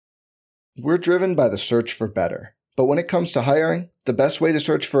We're driven by the search for better. But when it comes to hiring, the best way to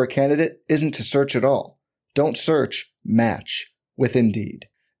search for a candidate isn't to search at all. Don't search, match with Indeed.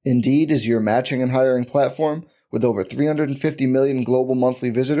 Indeed is your matching and hiring platform with over 350 million global monthly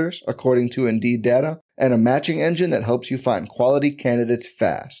visitors, according to Indeed data, and a matching engine that helps you find quality candidates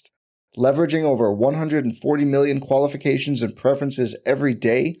fast. Leveraging over 140 million qualifications and preferences every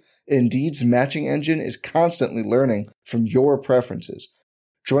day, Indeed's matching engine is constantly learning from your preferences.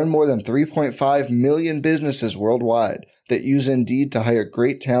 Join more than 3.5 million businesses worldwide that use Indeed to hire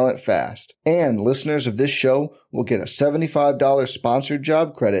great talent fast. And listeners of this show will get a $75 sponsored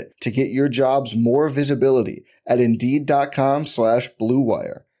job credit to get your jobs more visibility at Indeed.com/Blue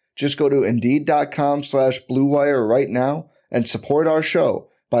Wire. Just go to Indeed.com/Blue Wire right now and support our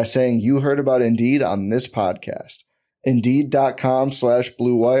show by saying you heard about Indeed on this podcast.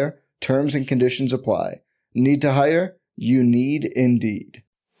 Indeed.com/Blue Wire. Terms and conditions apply. Need to hire? You need Indeed.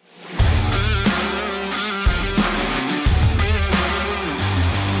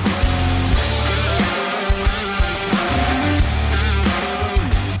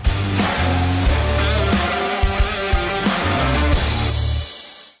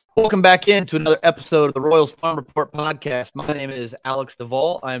 Welcome back into another episode of the Royals Farm Report podcast. My name is Alex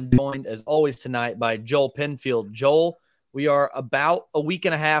Duvall. I'm joined, as always, tonight by Joel Penfield. Joel, we are about a week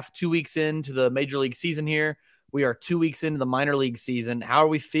and a half, 2 weeks into the Major League season here. We are 2 weeks into the minor league season. How are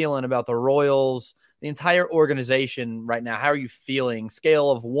we feeling about the Royals, the entire organization right now? How are you feeling?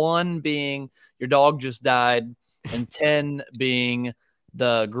 Scale of 1 being your dog just died and 10 being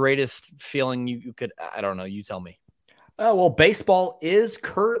the greatest feeling you could, I don't know, you tell me. Well, baseball is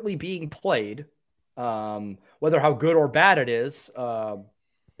currently being played. Whether how good or bad it is,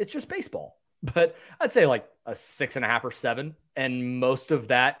 it's just baseball. But I'd say like a 6.5 or 7. And most of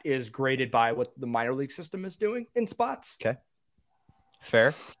that is graded by what the minor league system is doing in spots. Okay.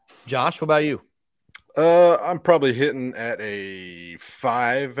 Fair. Josh, what about you? I'm probably hitting at a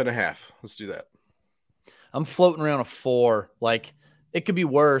 5.5. Let's do that. I'm floating around a 4. Like, it could be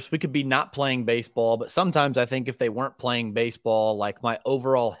worse. We could be not playing baseball, but sometimes I think if they weren't playing baseball, like my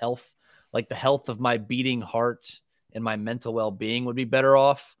overall health, like the health of my beating heart and my mental well-being would be better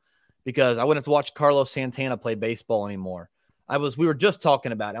off because I wouldn't have to watch Carlos Santana play baseball anymore. We were just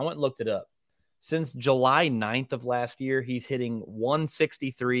talking about it. I went and looked it up. Since July 9th of last year, he's hitting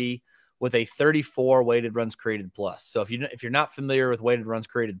 163 with a 34 weighted runs created plus. So if you're not familiar with weighted runs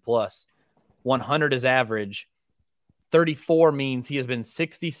created plus, 100 is average. 34 means he has been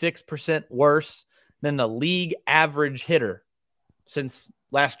 66% worse than the league average hitter since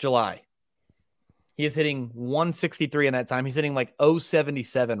last July. He is hitting 163 in that time. He's hitting like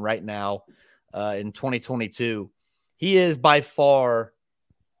 077 right now in 2022. He is by far,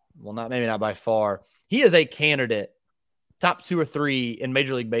 well, maybe not by far. He is a candidate, top 2 or 3 in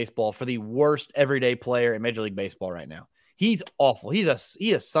Major League Baseball for the worst everyday player in Major League Baseball right now. He's awful. He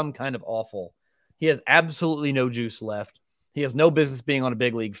is some kind of awful. He has absolutely no juice left. He has no business being on a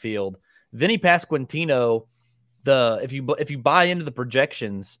big league field. Vinny Pasquantino, if you buy into the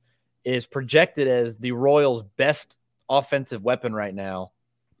projections, is projected as the Royals' best offensive weapon right now.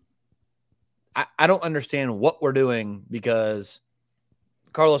 I don't understand what we're doing because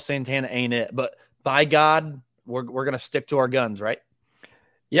Carlos Santana ain't it. But by God, we're going to stick to our guns, right?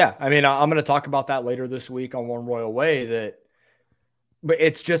 Yeah, I mean, I'm going to talk about that later this week on One Royal Way. But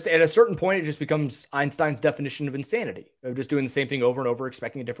it's just at a certain point, it just becomes Einstein's definition of insanity. They're just doing the same thing over and over,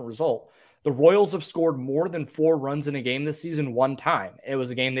 expecting a different result. The Royals have scored more than 4 runs in a game this season one time. It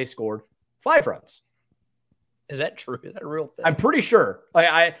was a game they scored 5 runs. Is that true? Is that a real thing? I'm pretty sure.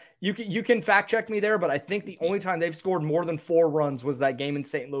 You can fact check me there, but I think the only time they've scored more than 4 runs was that game in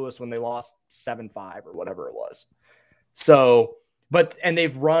St. Louis when they lost 7-5 or whatever it was. So, and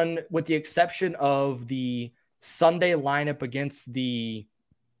they've run, with the exception of the Sunday lineup against the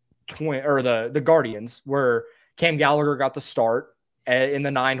Guardians, where Cam Gallagher got the start in the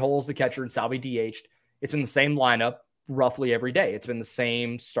 9 holes, the catcher and Salvi DH'd. It's been the same lineup roughly every day. It's been the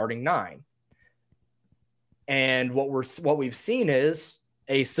same starting 9. And what we've seen is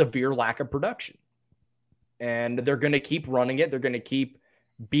a severe lack of production. And they're going to keep running it. They're going to keep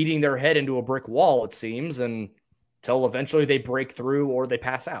beating their head into a brick wall, it seems, until eventually they break through or they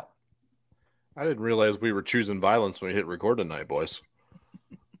pass out. I didn't realize we were choosing violence when we hit record tonight, boys.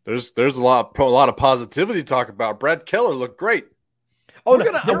 There's a lot of positivity to talk about. Brad Keller looked great. Oh,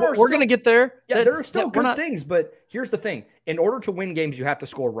 we're gonna get there. Yeah, there are still good things, but here's the thing: in order to win games, you have to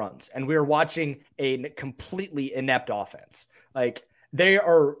score runs, and we are watching a completely inept offense. Like they're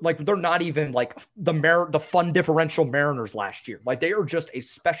not even like the fun differential Mariners last year. Like they are just a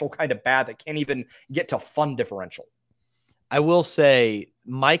special kind of bad that can't even get to fun differential. I will say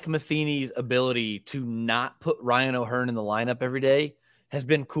Mike Matheny's ability to not put Ryan O'Hearn in the lineup every day has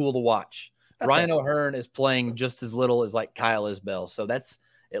been cool to watch. Ryan O'Hearn is playing just as little as like Kyle Isbell. So that's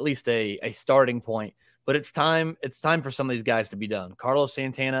at least a starting point. But it's time for some of these guys to be done. Carlos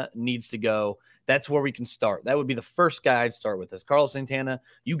Santana needs to go. That's where we can start. That would be the first guy I'd start with this. Carlos Santana,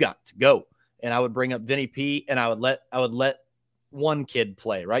 you got to go. And I would bring up Vinny P, and I would let one kid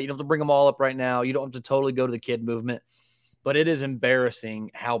play, right? You don't have to bring them all up right now. You don't have to totally go to the kid movement. But it is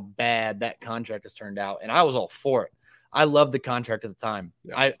embarrassing how bad that contract has turned out. And I was all for it. I loved the contract at the time.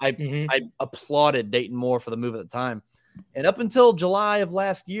 Yeah. I applauded Dayton Moore for the move at the time. And up until July of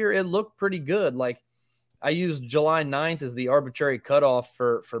last year, it looked pretty good. Like, I used July 9th as the arbitrary cutoff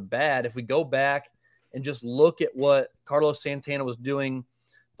for bad. If we go back and just look at what Carlos Santana was doing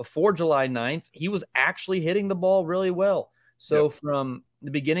before July 9th, he was actually hitting the ball really well. So from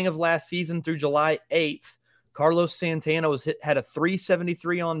the beginning of last season through July 8th, Carlos Santana had a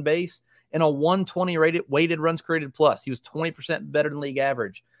 373 on base and a 120 weighted runs created plus. He was 20% better than league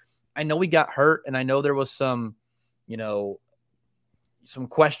average. I know he got hurt, and I know there was some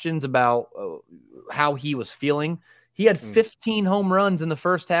questions about how he was feeling. He had 15 home runs in the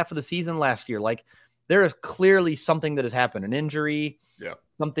first half of the season last year. Like, there is clearly something that has happened, an injury,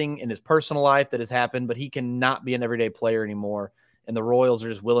 something in his personal life that has happened, but he cannot be an everyday player anymore. And the Royals are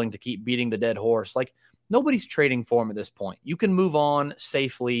just willing to keep beating the dead horse. Like, nobody's trading for him at this point. You can move on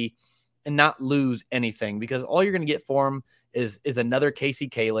safely and not lose anything, because all you're going to get for him is another Casey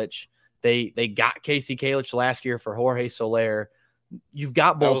Kalich. They got Casey Kalich last year for Jorge Soler. You've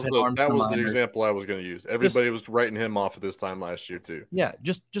got bullpen arms. That was the example I was going to use. Everybody was writing him off at this time last year too. Yeah,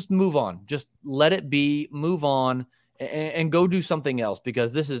 just move on. Just let it be. Move on and go do something else,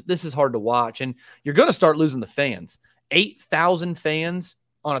 because this is hard to watch, and you're going to start losing the fans. 8,000 fans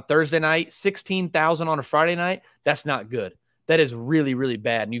on a Thursday night, 16,000 on a Friday night. That's not good. That is really, really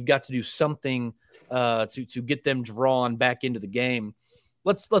bad, and you've got to do something to get them drawn back into the game.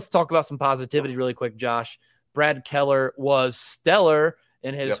 Let's talk about some positivity really quick, Josh. Brad Keller was stellar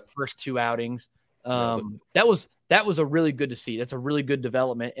in his first two outings. That was a really good to see. That's a really good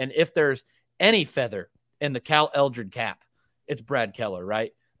development. And if there's any feather in the Cal Eldred cap, it's Brad Keller,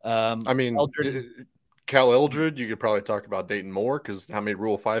 right? Cal Eldred, you could probably talk about Dayton Moore, because how many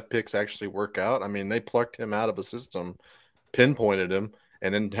Rule 5 picks actually work out? I mean, they plucked him out of a system, pinpointed him,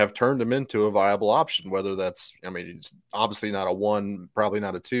 and then have turned him into a viable option, whether that's, it's obviously not a 1, probably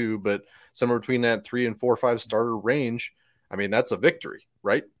not a 2, but somewhere between that 3 and 4 or 5 starter range. That's a victory,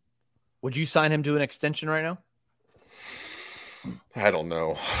 right? Would you sign him to an extension right now? I don't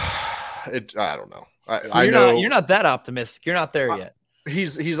know. I don't know. You're not that optimistic. You're not there yet.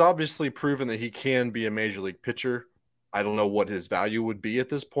 He's obviously proven that he can be a major league pitcher. I don't know what his value would be at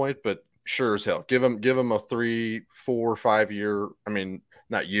this point, but sure as hell, give him a 3, 4, 5 year.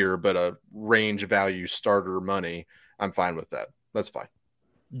 Not year, but a range value starter money. I'm fine with that. That's fine.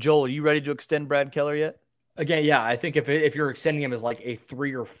 Joel, are you ready to extend Brad Keller yet? Again, yeah. I think if you're extending him as like a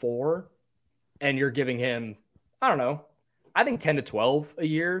 3 or 4, and you're giving him, I don't know, I think 10 to 12 a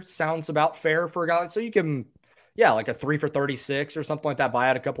year sounds about fair for a guy. So you can, like a 3 for 36 or something like that. Buy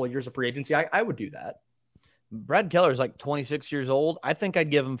out a couple of years of free agency. I would do that. Brad Keller is like 26 years old. I think I'd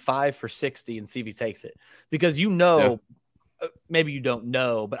give him 5 for 60 and see if he takes it, because maybe you don't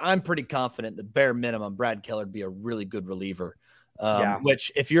know, but I'm pretty confident that bare minimum Brad Keller would be a really good reliever.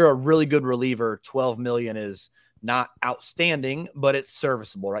 Which, if you're a really good reliever, $12 million is not outstanding, but it's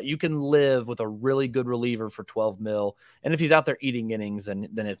serviceable, right? You can live with a really good reliever for $12 million, and if he's out there eating innings, then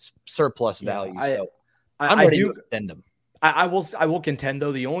it's surplus value. I'm ready to extend him. I will contend,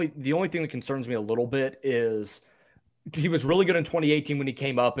 though, the only thing that concerns me a little bit is he was really good in 2018 when he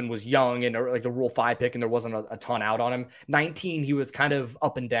came up and was young and like the Rule 5 pick, and there wasn't a ton out on him. 19, he was kind of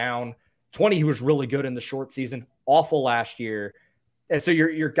up and down. 20, he was really good in the short season. Awful last year. And so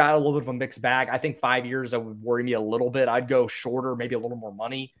you're got a little bit of a mixed bag. I think 5 years, that would worry me a little bit. I'd go shorter, maybe a little more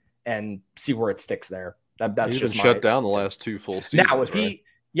money, and see where it sticks there. That's just shut down the last 2 full seasons. Now, if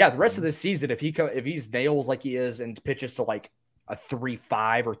the rest of the season, if he's nails like he is and pitches to like a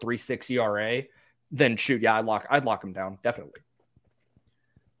 3.5 or 3.6 ERA, then shoot, I'd lock him down, definitely.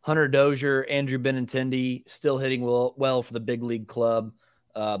 Hunter Dozier, Andrew Benintendi, still hitting well for the big league club.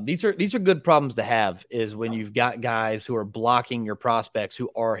 These are good problems to have, is when you've got guys who are blocking your prospects who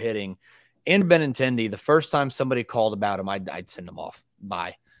are hitting. Andrew Benintendi, the first time somebody called about him, I'd send him off.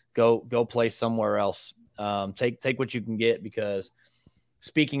 Bye. Go play somewhere else. Take what you can get, because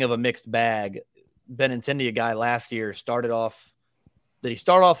speaking of a mixed bag, Benintendi, a guy last year, started off. Did he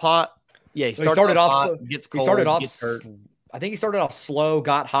start off hot? Yeah, he started off hot, gets cold, gets hurt. I think he started off slow,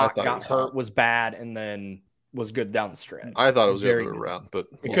 got hot, got hurt, was bad, and then was good down the stretch. I thought it was the Very other way good. around, but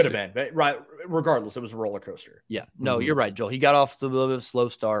It could have been, but right. Regardless, it was a roller coaster. Yeah, no, you're right, Joel. He got off to a little bit of a slow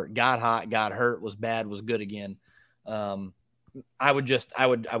start, got hot, got hurt, was bad, was good again. I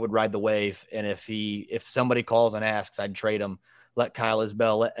would ride the wave, and if somebody calls and asks, I'd trade him. Let Kyle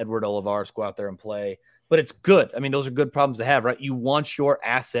Isbell, let Edward Olivares go out there and play. But it's good. I mean, those are good problems to have, right? You want your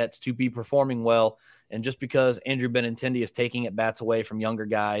assets to be performing well, and just because Andrew Benintendi is taking at bats away from younger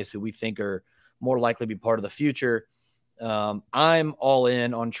guys who we think are more likely to be part of the future, I'm all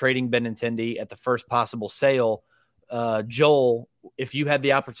in on trading Benintendi at the first possible sale. Joel, if you had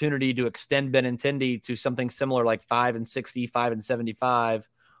the opportunity to extend Benintendi to something similar like 5 and 60, 5 and 75,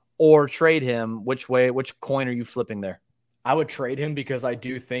 or trade him, which coin are you flipping there? I would trade him because I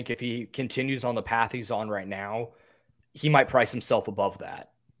do think if he continues on the path he's on right now, he might price himself above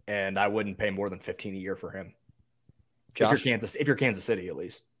that, and I wouldn't pay more than $15 a year for him. Josh? If you're Kansas City, at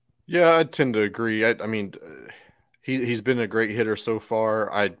least. Yeah, I tend to agree. I mean, he's been a great hitter so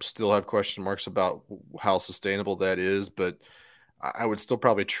far. I still have question marks about how sustainable that is, but I would still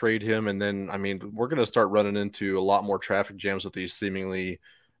probably trade him. And then, I mean, we're going to start running into a lot more traffic jams with these seemingly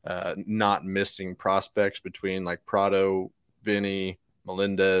not missing prospects between like Prado, Vinny,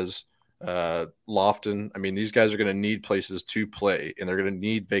 Melendez, Lofton. I mean, these guys are going to need places to play, and they're going to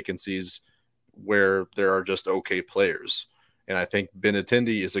need vacancies where there are just okay players. And I think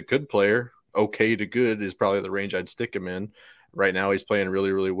Benintendi is a good player. Okay to good is probably the range I'd stick him in. Right now he's playing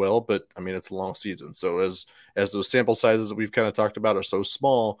really, really well, but I mean, it's a long season. So as those sample sizes that we've kind of talked about are so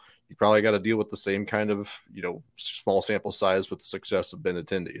small, you probably got to deal with the same kind of, small sample size with the success of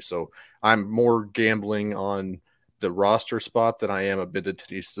Benintendi. So I'm more gambling on the roster spot than I am a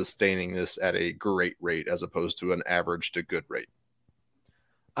Benintendi sustaining this at a great rate as opposed to an average to good rate.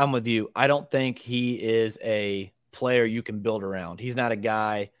 I'm with you. I don't think he is a player you can build around. He's not a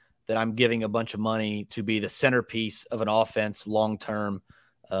guy that I'm giving a bunch of money to be the centerpiece of an offense long-term.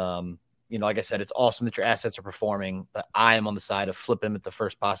 Like I said, it's awesome that your assets are performing, but I am on the side of flip him at the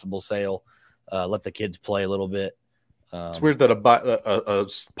first possible sale. Let the kids play a little bit. It's weird that a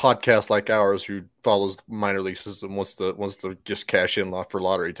podcast like ours who follows the minor league system wants to just cash in for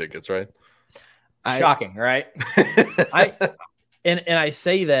lottery tickets, right? Shocking, right? And I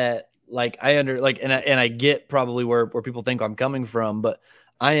say that like and I get probably where people think I'm coming from, but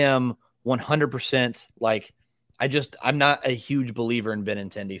I am 100% like I'm not a huge believer in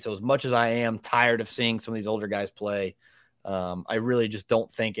Benintendi. So as much as I am tired of seeing some of these older guys play, I really just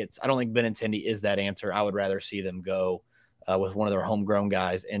don't think I don't think Benintendi is that answer. I would rather see them go with one of their homegrown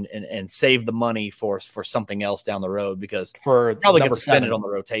guys and save the money for something else down the road, because for probably going to spend it on the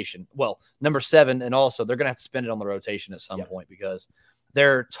rotation. Well, number 7, and also they're going to have to spend it on the rotation at some point because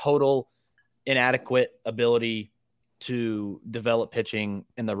their total inadequate ability to develop pitching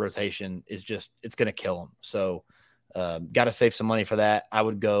in the rotation is it's going to kill them. So got to save some money for that. I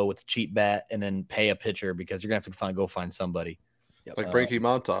would go with a cheap bat and then pay a pitcher because you're going to have to go find somebody. Like Frankie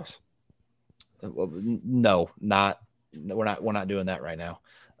Montas. No, we're not doing that right now.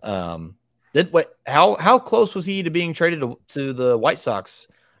 How close was he to being traded to the White Sox?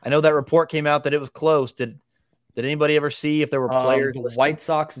 I know that report came out that it was close. Did anybody ever see if there were players? The White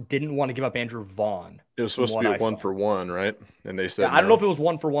Sox didn't want to give up Andrew Vaughn. It was supposed to be a 1-for-1, right? And they said I don't know if it was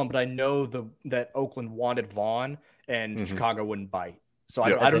 1-for-1, but I know that Oakland wanted Vaughn and Chicago wouldn't bite. So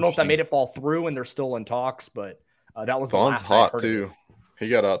I don't know if that made it fall through and they're still in talks, but that was Vaughn's hot too. He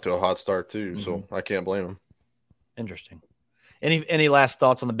got out to a hot start too, so I can't blame him. Interesting. Any last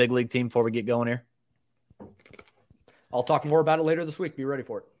thoughts on the big league team before we get going here? I'll talk more about it later this week. Be ready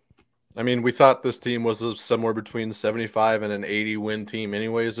for it. I mean, we thought this team was somewhere between 75 and an 80 win team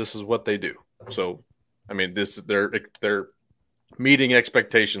anyways. This is what they do. So, I mean, they're meeting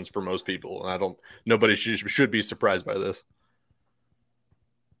expectations for most people. And nobody should be surprised by this.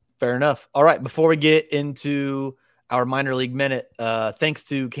 Fair enough. All right. Before we get into our minor league minute, thanks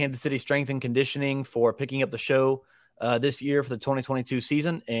to Kansas City Strength and Conditioning for picking up the show this year for the 2022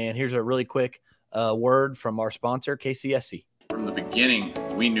 season. And here's a really quick word from our sponsor, KCSC. From the beginning,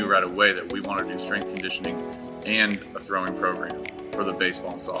 we knew right away that we wanted to do strength conditioning and a throwing program for the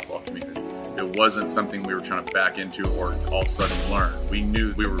baseball and softball community. It wasn't something we were trying to back into or all of a sudden learn. We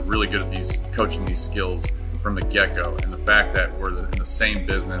knew we were really good at coaching these skills from the get-go. And the fact that we're in the same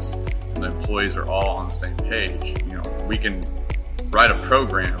business and the employees are all on the same page, we can write a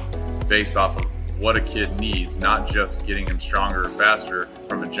program based off of what a kid needs, not just getting him stronger or faster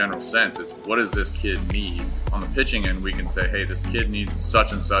from a general sense. It's what does this kid need? On the pitching end, we can say, hey, this kid needs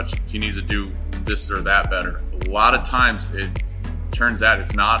such and such. He needs to do this or that better. A lot of times it turns out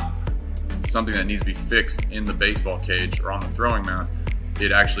it's not something that needs to be fixed in the baseball cage or on the throwing mound.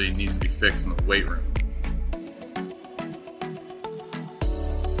 It actually needs to be fixed in the weight room.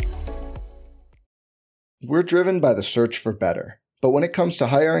 We're driven by the search for better. But when it comes to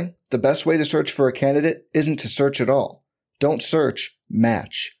hiring, the best way to search for a candidate isn't to search at all. Don't search,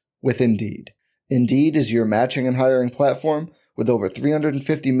 match with Indeed. Indeed is your matching and hiring platform with over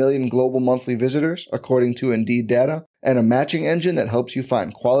 350 million global monthly visitors, according to Indeed data, and a matching engine that helps you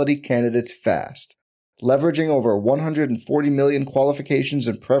find quality candidates fast. Leveraging over 140 million qualifications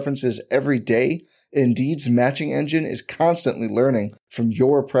and preferences every day, Indeed's matching engine is constantly learning from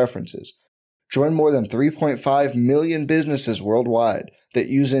your preferences. Join more than 3.5 million businesses worldwide that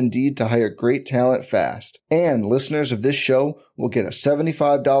use Indeed to hire great talent fast. And listeners of this show will get a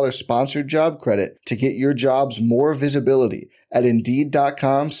 $75 sponsored job credit to get your jobs more visibility at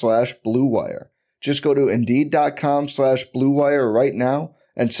Indeed.com/Blue Wire. Just go to Indeed.com/Blue Wire right now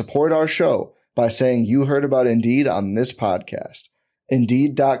and support our show by saying you heard about Indeed on this podcast.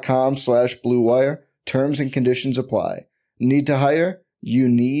 Indeed.com/Blue Wire. Terms and conditions apply. Need to hire? You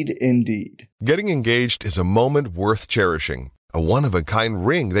need Indeed. Getting engaged is a moment worth cherishing. A one-of-a-kind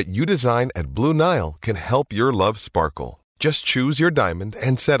ring that you design at Blue Nile can help your love sparkle. Just choose your diamond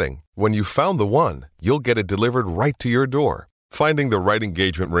and setting. When you've found the one, you'll get it delivered right to your door. Finding the right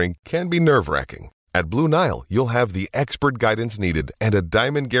engagement ring can be nerve-wracking. At Blue Nile, you'll have the expert guidance needed and a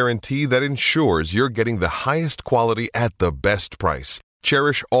diamond guarantee that ensures you're getting the highest quality at the best price.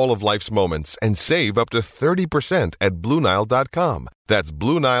 Cherish all of life's moments and save up to 30% at BlueNile.com. That's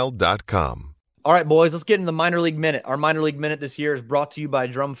BlueNile.com. All right, boys, let's get into the minor league minute. Our minor league minute this year is brought to you by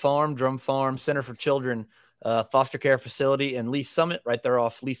Drum Farm Center for Children, foster care facility in Lee Summit, right there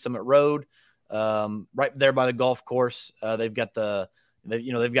off Lee Summit Road, right there by the golf course. They've got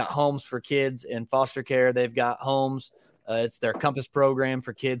they've got homes for kids in foster care. They've got homes. It's their Compass program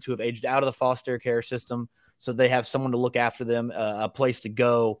for kids who have aged out of the foster care system. So they have someone to look after them, a place to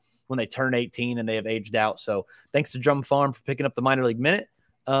go when they turn 18 and they have aged out. So thanks to Drum Farm for picking up the minor league minute.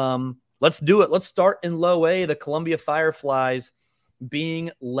 Let's do it. Let's start in low A, the Columbia Fireflies being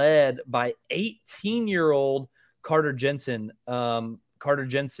led by 18-year-old Carter Jensen. Carter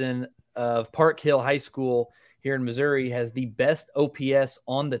Jensen of Park Hill High School here in Missouri has the best OPS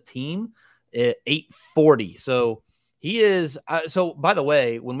on the team at 840. So he is so by the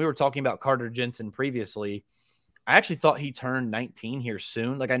way, when we were talking about Carter Jensen previously, I actually thought he turned 19 here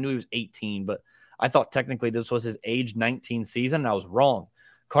soon. Like I knew he was 18, but I thought technically this was his age 19 season. And I was wrong.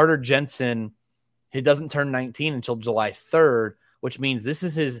 Carter Jensen, he doesn't turn 19 until July 3rd, which means this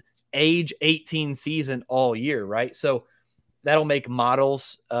is his age 18 season all year, right? So that'll make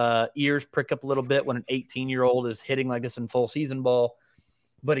models' ears prick up a little bit when an 18-year-old is hitting like this in full season ball.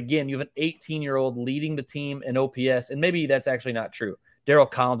 But again, you have an 18-year-old leading the team in OPS, and maybe that's actually not true. Darryl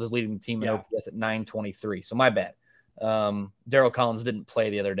Collins is leading the team in OPS at 923. So my bad. Darryl Collins didn't play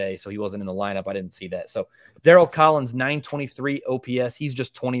the other day, so he wasn't in the lineup. I didn't see that. So Darryl Collins, 923 OPS. He's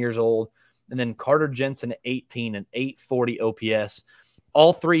just 20 years old. And then Carter Jensen at 18 and 840 OPS.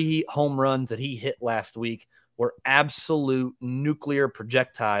 All three home runs that he hit last week were absolute nuclear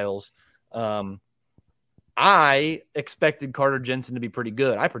projectiles. I expected Carter Jensen to be pretty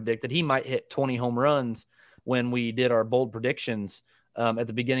good. I predicted he might hit 20 home runs when we did our bold predictions at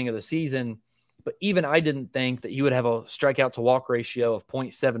the beginning of the season. But even I didn't think that he would have a strikeout to walk ratio of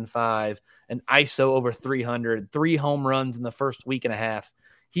 0.75, an ISO over 300, 3 home runs in the first week and a half.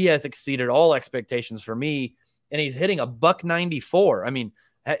 He has exceeded all expectations for me, and he's hitting a $194. I mean,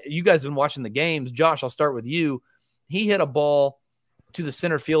 you guys have been watching the games. Josh, I'll start with you. He hit a ball to the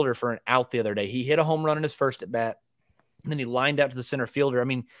center fielder for an out the other day. He hit a home run in his first at bat, and then he lined out to the center fielder. I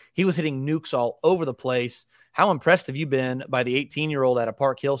mean, he was hitting nukes all over the place. How impressed have you been by the 18-year-old out of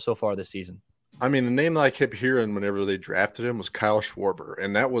Park Hill so far this season? I mean, the name that I kept hearing whenever they drafted him was Kyle Schwarber,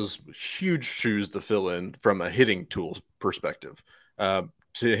 and that was huge shoes to fill in from a hitting tools perspective.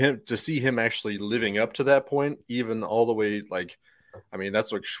 To see him actually living up to that point, even all the way, like, I mean,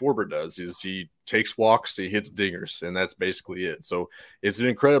 that's what Schwarber does, is he takes walks, he hits dingers, and that's basically it. So it's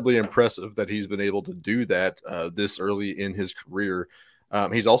incredibly impressive that he's been able to do that this early in his career.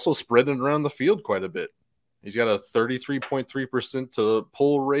 He's also spreading around the field quite a bit. He's got a 33.3% to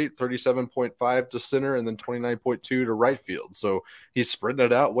pull rate, 37.5 to center, and then 29.2 to right field. So he's spreading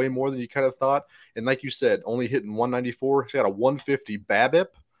it out way more than you kind of thought. And like you said, only hitting 194. He's got a 150 BABIP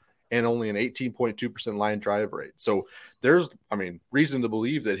and only an 18.2% line drive rate. So there's, I mean, reason to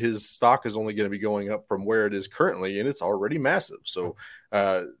believe that his stock is only going to be going up from where it is currently, and it's already massive. So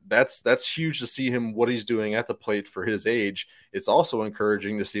that's huge to see him, what he's doing at the plate for his age. It's also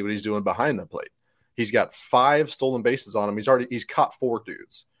encouraging to see what he's doing behind the plate. He's got 5 stolen bases on him. He's caught 4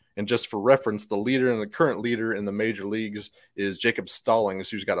 dudes. And just for reference, the leader and the current leader in the major leagues is Jacob Stallings,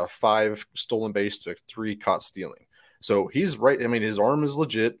 who's got a 5 stolen base to 3 caught stealing. So he's right. I mean, his arm is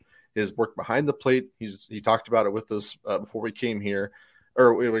legit. his work behind the plate. He talked about it with us before we came here,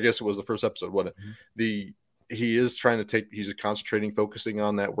 or I guess it was the first episode, wasn't it? He is trying to he's concentrating, focusing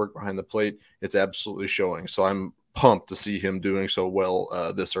on that work behind the plate. It's absolutely showing. So I'm pumped to see him doing so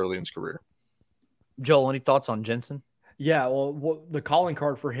well this early in his career. Joel, any thoughts on Jensen? Yeah, well, the calling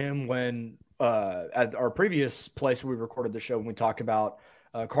card for him when at our previous place we recorded the show, when we talked about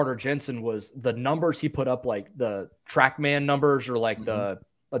Carter Jensen, was the numbers he put up, like the TrackMan numbers, or like the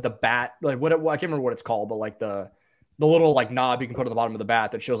bat, like I can't remember what it's called, but like the little like knob you can put on the bottom of the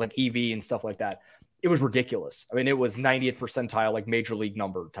bat that shows like EV and stuff like that. It was ridiculous. I mean, it was 90th percentile, like major league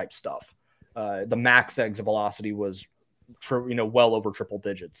number type stuff. The max exit velocity was, well over triple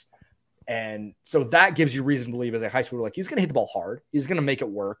digits. And so that gives you reason to believe as a high schooler, like he's going to hit the ball hard. He's going to make it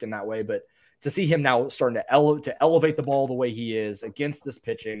work in that way. But to see him now starting to elevate the ball the way he is against this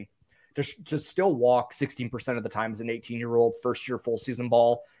pitching, to still walk 16% of the time as an 18-year-old first year full season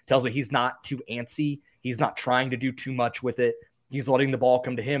ball tells me he's not too antsy. He's not trying to do too much with it. He's letting the ball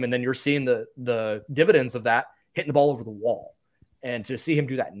come to him. And then you're seeing the dividends of that, hitting the ball over the wall. And to see him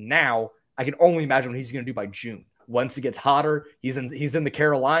do that now, I can only imagine what he's going to do by June. Once it gets hotter, he's in the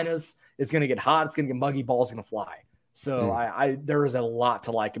Carolinas. It's going to get hot. It's going to get muggy. Ball's going to fly. So there is a lot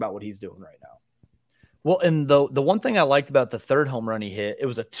to like about what he's doing right now. Well, and the one thing I liked about the third home run he hit, it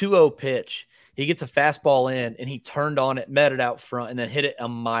was a 2-0 pitch. He gets a fastball in, and he turned on it, met it out front, and then hit it 1.5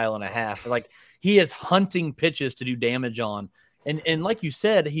 miles. Like, he is hunting pitches to do damage on. And like you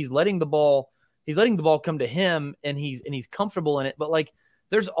said, he's letting the ball come to him, and he's comfortable in it. But like,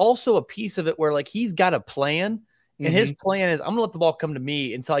 there's also a piece of it where like he's got a plan, and his plan is, I'm gonna let the ball come to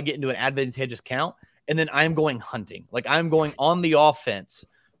me until I get into an advantageous count, and then I'm going hunting. Like, I'm going on the offense,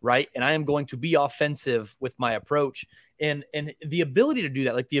 right? And I am going to be offensive with my approach. And the ability to do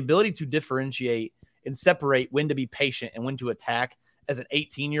that, like the ability to differentiate and separate when to be patient and when to attack as an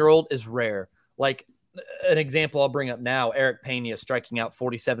 18-year-old is rare. Like, an example I'll bring up now, Eric Pena striking out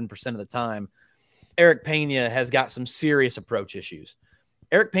 47% of the time. Eric Pena has got some serious approach issues.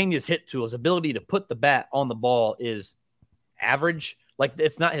 Eric Pena's hit tool, his ability to put the bat on the ball, is average. Like,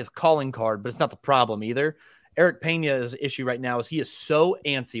 it's not his calling card, but it's not the problem either. Eric Pena's issue right now is he is so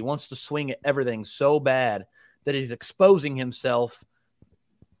antsy, wants to swing at everything so bad that he's exposing himself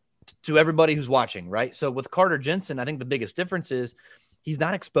to everybody who's watching, right? So with Carter Jensen, I think the biggest difference is he's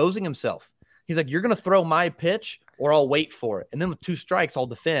not exposing himself. He's like, you're going to throw my pitch or I'll wait for it. And then with 2 strikes, I'll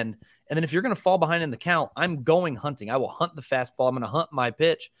defend. And then if you're going to fall behind in the count, I'm going hunting. I will hunt the fastball. I'm going to hunt my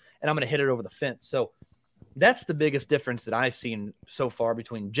pitch, and I'm going to hit it over the fence. So that's the biggest difference that I've seen so far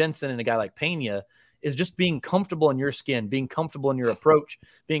between Jensen and a guy like Pena, is just being comfortable in your skin, being comfortable in your approach,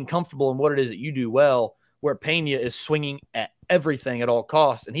 being comfortable in what it is that you do well, where Pena is swinging at everything at all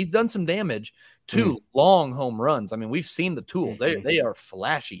costs. And he's done some damage, 2 long home runs. I mean, we've seen the tools. They are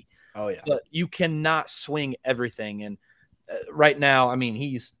flashy. Oh, yeah. But you cannot swing everything. And right now, I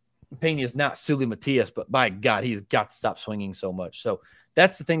mean, Pena is not Sully Matias, but by God, he's got to stop swinging so much. So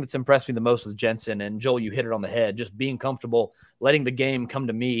that's the thing that's impressed me the most with Jensen. And Joel, you hit it on the head, just being comfortable, letting the game come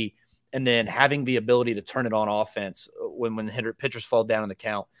to me, and then having the ability to turn it on offense when pitchers fall down in the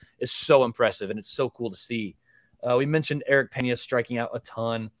count is so impressive, and it's so cool to see. We mentioned Eric Pena striking out a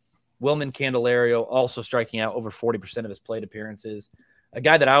ton. Wilman Candelario also striking out over 40% of his plate appearances. A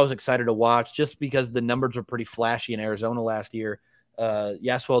guy that I was excited to watch just because the numbers were pretty flashy in Arizona last year.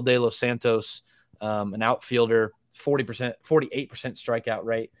 Yasuel de los Santos, an outfielder, 48% strikeout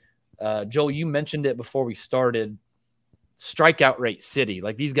rate. Joel, you mentioned it before we started. Strikeout rate city.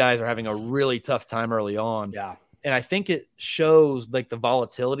 Like, these guys are having a really tough time early on. Yeah. And I think it shows like the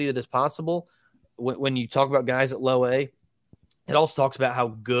volatility that is possible when you talk about guys at low A. It also talks about how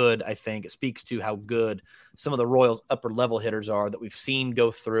good, I think it speaks to how good some of the Royals upper level hitters are that we've seen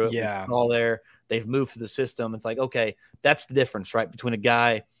go through it. Yeah. All there. They've moved through the system. It's like, okay, that's the difference, right? Between a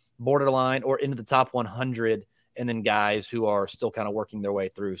guy borderline or into the top 100 and then guys who are still kind of working their way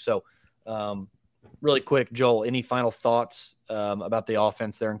through. So, really quick, Joel, any final thoughts about the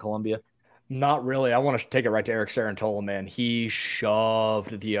offense there in Columbia? Not really. I want to take it right to Eric Sarantola, man. He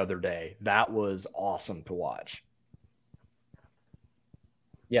shoved the other day. That was awesome to watch.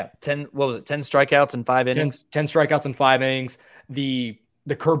 Yeah, 10 strikeouts in 5 innings? 10 strikeouts in 5 innings. The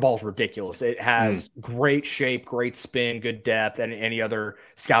curveball is ridiculous. It has great shape, great spin, good depth, and any other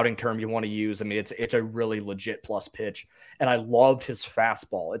scouting term you want to use. I mean, it's a really legit plus pitch. And I loved his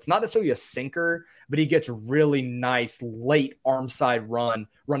fastball. It's not necessarily a sinker, but he gets really nice late arm side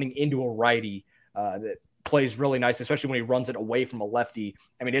running into a righty that plays really nice, especially when he runs it away from a lefty.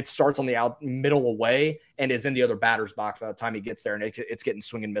 I mean, it starts on the middle away and is in the other batter's box by the time he gets there, and it's getting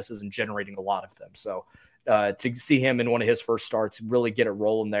swing and misses and generating a lot of them. So to see him in one of his first starts really get it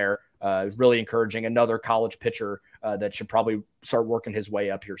rolling there. Really encouraging. Another college pitcher that should probably start working his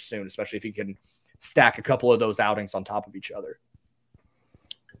way up here soon, especially if he can stack a couple of those outings on top of each other.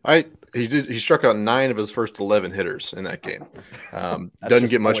 He struck out 9 of his first 11 hitters in that game. Doesn't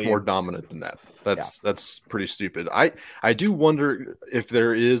get much more dominant than that. That's pretty stupid. I do wonder if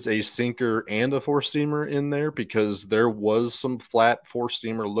there is a sinker and a four-seamer in there, because there was some flat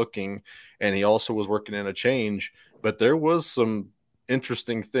four-seamer looking, and he also was working in a change, but there was some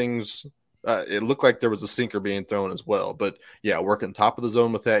interesting things. It looked like there was a sinker being thrown as well, but yeah, working top of the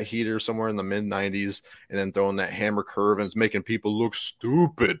zone with that heater somewhere in the mid 90s, and then throwing that hammer curve, and it's making people look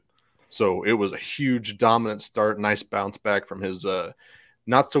stupid. So it was a huge dominant start. Nice bounce back from his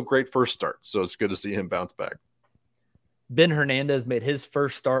not so great first start. So it's good to see him bounce back. Ben Hernandez made his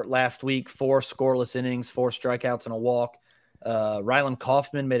first start last week, 4 scoreless innings, 4 strikeouts and a walk. Ryland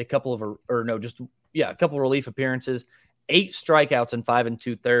Kaufman made a couple of relief appearances, 8 strikeouts and 5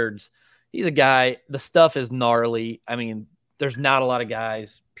 2/3. He's a guy, the stuff is gnarly. I mean, there's not a lot of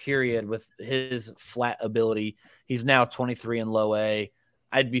guys, period, with his flat ability. He's now 23 in low A.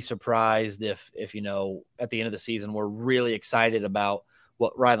 I'd be surprised if at the end of the season, we're really excited about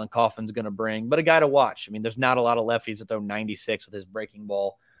what Ryland Kaufman's going to bring, but a guy to watch. I mean, there's not a lot of lefties that throw 96 with his breaking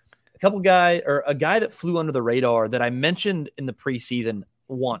ball. A guy that flew under the radar that I mentioned in the preseason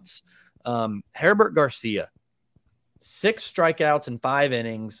once, Herbert Garcia. 6 strikeouts in 5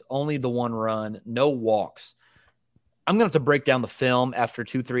 innings, only the 1 run, no walks. I'm going to have to break down the film after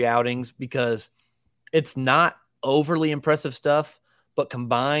 2-3 outings because it's not overly impressive stuff, but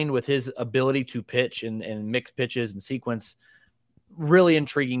combined with his ability to pitch and mix pitches and sequence, really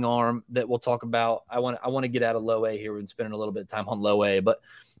intriguing arm that we'll talk about. I want to get out of low A here. We've been spending a little bit of time on low A, but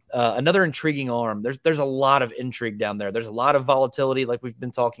another intriguing arm. There's a lot of intrigue down there. There's a lot of volatility like we've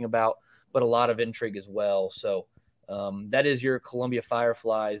been talking about, but a lot of intrigue as well. So that is your Columbia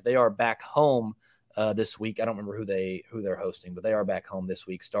Fireflies. They are back home this week. I don't remember who they're hosting, but they are back home this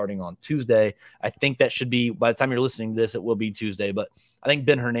week starting on Tuesday. I think that should be, by the time you're listening to this, it will be Tuesday, but I think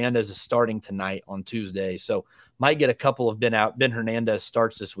Ben Hernandez is starting tonight on Tuesday. So might get a couple of Ben Hernandez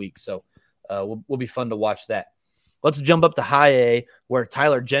starts this week. So will be fun to watch that. Let's jump up to high A, where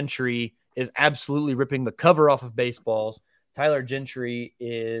Tyler Gentry is absolutely ripping the cover off of baseballs. Tyler Gentry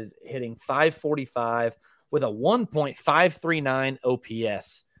is hitting .545 with a 1.539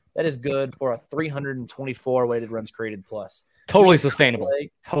 OPS. That is good for a 324 weighted runs created plus. Totally sustainable.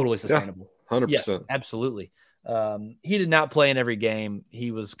 Totally sustainable. Yeah, 100%. Yes, absolutely. He did not play in every game.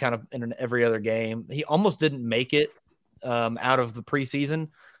 He was kind of in every other game. He almost didn't make it out of the preseason.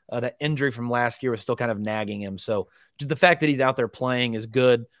 That injury from last year was still kind of nagging him. So just the fact that he's out there playing is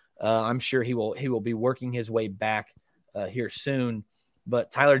good. I'm sure he will be working his way back here soon.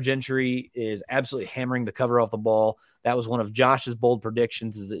 But Tyler Gentry is absolutely hammering the cover off the ball. That was one of Josh's bold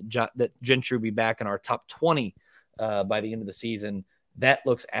predictions, is that Gentry will be back in our top 20 by the end of the season. That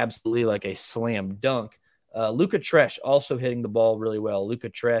looks absolutely like a slam dunk. Luca Tresh also hitting the ball really well. Luca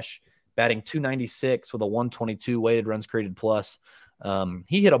Tresh batting .296 with a 122 weighted runs created plus.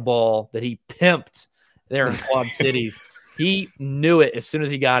 He hit a ball that he pimped there in Quad Cities. He knew it as soon as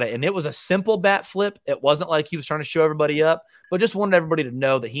he got it, and it was a simple bat flip. It wasn't like he was trying to show everybody up, but just wanted everybody to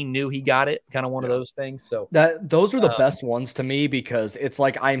know that he knew he got it, kind of one of those things. So those are the best ones to me, because it's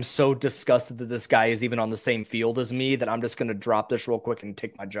like I'm so disgusted that this guy is even on the same field as me that I'm just going to drop this real quick and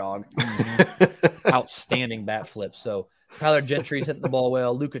take my jog. Outstanding bat flip. So Tyler Gentry's hitting the ball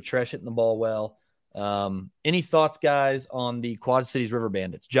well. Luca Tresh hitting the ball well. Any thoughts, guys, on the Quad Cities River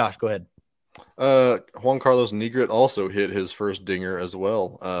Bandits? Josh, go ahead. Juan Carlos Negret also hit his first dinger as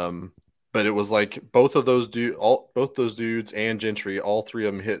well. But it was like both those dudes and Gentry, all 3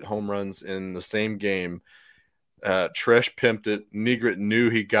 of them hit home runs in the same game. Tresh pimped it. Negret knew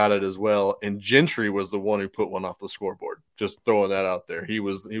he got it as well, and Gentry was the one who put one off the scoreboard. Just throwing that out there. He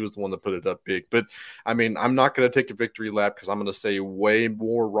was the one that put it up big. But I mean, I'm not going to take a victory lap because I'm going to say way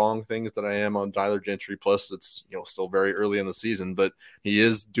more wrong things than I am on Tyler Gentry. Plus, it's still very early in the season, but he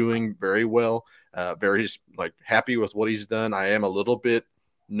is doing very well. Very happy with what he's done. I am a little bit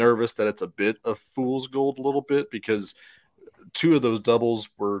nervous that it's a bit of fool's gold, a little bit, because 2 of those doubles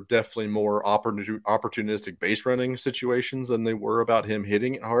were definitely more opportunistic base running situations than they were about him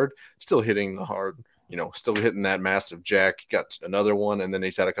hitting it hard. Still hitting the hard, still hitting that massive jack. Got another one, and then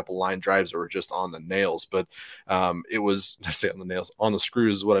he's had a couple line drives that were just on the nails. But it was, I say on the nails, on the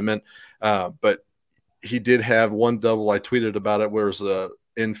screws is what I meant. But he did have one double. I tweeted about it, where it was a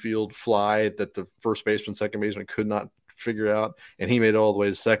infield fly that the first baseman, second baseman could not figure out, and he made it all the way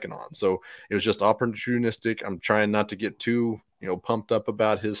to second on. So it was just opportunistic. I'm trying not to get too pumped up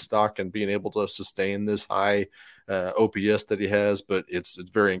about his stock and being able to sustain this high OPS that he has, but it's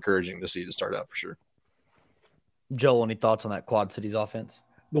very encouraging to see to start out for sure. Joel, any thoughts on that Quad Cities offense?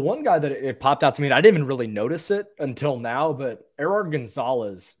 The one guy that it popped out to me, and I didn't even really notice it until now, but Erard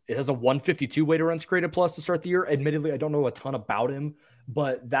Gonzalez, it has a 152 weighted runs created plus to start the year. Admittedly, I don't know a ton about him,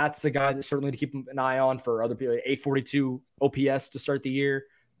 but that's the guy that certainly to keep an eye on for other people. 842 OPS to start the year.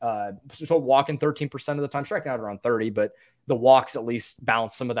 So walking 13% of the time, striking out around 30, but the walks at least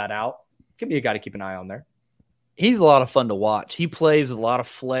balance some of that out. Could be a guy to keep an eye on there. He's a lot of fun to watch. He plays with a lot of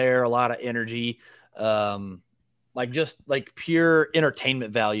flair, a lot of energy. Just pure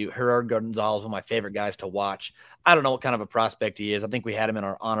entertainment value. Gerard Gonzalez is one of my favorite guys to watch. I don't know what kind of a prospect he is. I think we had him in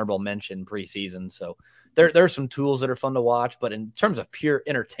our honorable mention preseason. So there's some tools that are fun to watch, but in terms of pure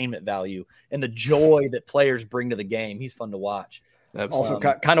entertainment value and the joy that players bring to the game, he's fun to watch. Also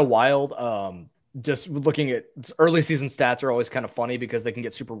kind of wild. Just looking at early season stats are always kind of funny because they can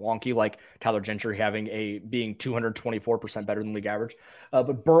get super wonky, like Tyler Gentry being 224% better than league average.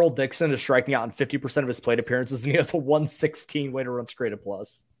 But Burl Dixon is striking out in 50% of his plate appearances, and he has a 116 weighted runs created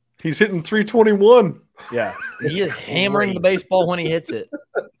plus. He's hitting 321. Yeah, he is hammering the baseball when he hits it.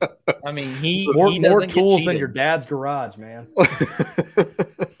 I mean, he more tools than your dad's garage, man.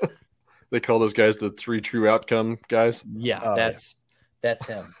 They call those guys the 3 true outcome guys. Yeah, that's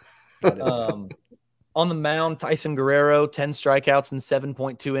him. On the mound, Tyson Guerrero, 10 strikeouts in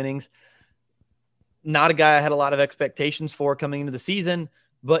 7.2 innings. Not a guy I had a lot of expectations for coming into the season,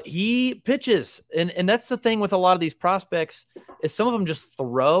 but he pitches. And that's the thing with a lot of these prospects is some of them just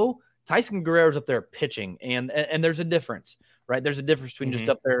throw. Tyson Guerrero's up there pitching, and there's a difference, right? There's a difference between just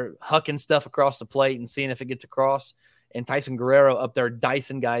up there hucking stuff across the plate and seeing if it gets across, and Tyson Guerrero up there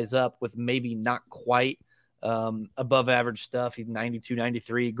dicing guys up with maybe not quite above average stuff. He's 92,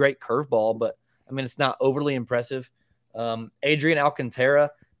 93, great curveball, but I mean, it's not overly impressive. Adrian Alcantara,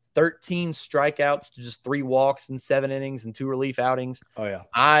 13 strikeouts to just 3 walks in 7 innings and 2 relief outings. Oh yeah.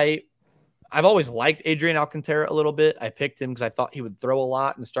 I've always liked Adrian Alcantara a little bit. I picked him because I thought he would throw a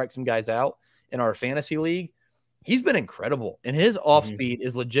lot and strike some guys out in our fantasy league. He's been incredible, and his off speed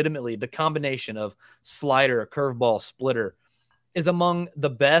is legitimately the combination of slider, curveball, splitter is among the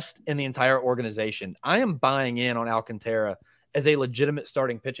best in the entire organization. I am buying in on Alcantara as a legitimate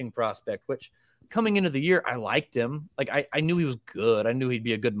starting pitching prospect, which coming into the year, I liked him. Like I knew he was good. I knew he'd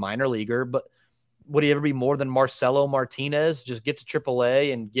be a good minor leaguer, but would he ever be more than Marcelo Martinez? Just get to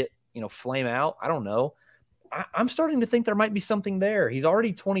AAA and get, flame out? I don't know. I'm starting to think there might be something there. He's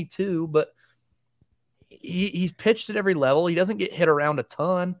already 22, but he's pitched at every level. He doesn't get hit around a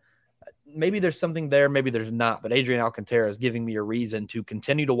ton. Maybe there's something there, maybe there's not, but Adrian Alcantara is giving me a reason to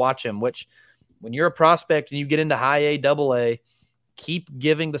continue to watch him, which when you're a prospect and you get into high A, double A, keep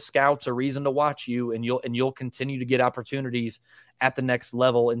giving the scouts a reason to watch you, and you'll continue to get opportunities at the next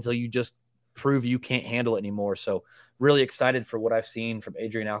level until you just prove you can't handle it anymore. So really excited for what I've seen from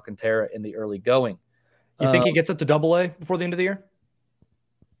Adrian Alcantara in the early going. You think he gets up to double A before the end of the year?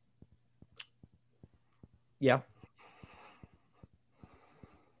 Yeah.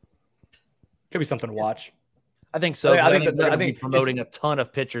 Could be something to watch. I think so. I think they're promoting a ton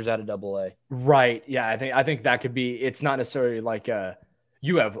of pitchers out of double A. Right. Yeah. I think that could be, it's not necessarily like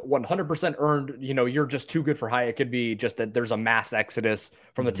you have 100% earned, you're just too good for high. It could be just that there's a mass exodus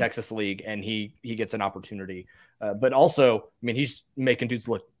from the Texas League and he gets an opportunity. But also, I mean, he's making dudes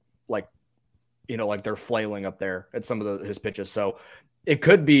look like, like they're flailing up there at some of his pitches. So it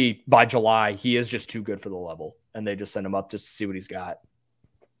could be by July, he is just too good for the level and they just send him up just to see what he's got.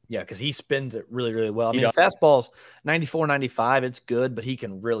 Yeah, because he spins it really, really well. I mean, fastball's 94, 95. It's good, but he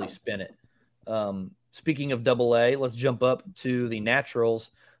can really spin it. Speaking of double A, let's jump up to the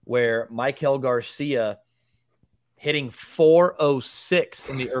Naturals where Michael Garcia hitting 406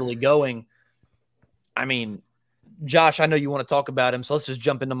 in the early going. I mean, Josh, I know you want to talk about him, so let's just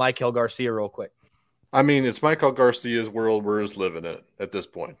jump into Michael Garcia real quick. I mean, it's Michael Garcia's world. We're just living it at this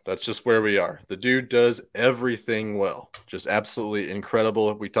point. That's just where we are. The dude does everything well. Just absolutely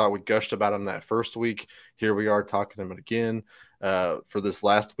incredible. We gushed about him that first week. Here we are talking him again. For this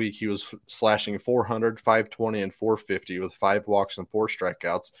last week, he was slashing 400, 520, and 450 with 5 walks and 4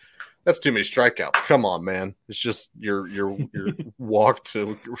 strikeouts. That's too many strikeouts. Come on, man. It's just your walk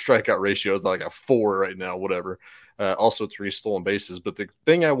to strikeout ratio is like a 4 right now, whatever. Also 3 stolen bases. But the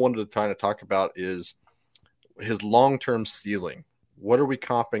thing I wanted to kind of talk about is his long-term ceiling what are we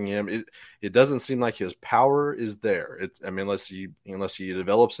comping him? It doesn't seem like his power is there. Unless he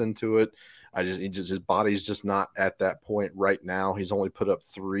develops into it. His body's just not at that point right now. He's only put up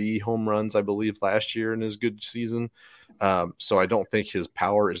 3 home runs, I believe, last year in his good season. So I don't think his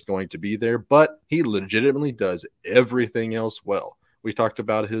power is going to be there, but he legitimately does everything else well. We talked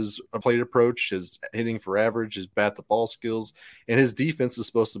about his plate approach, his hitting for average, his bat to ball skills, and his defense is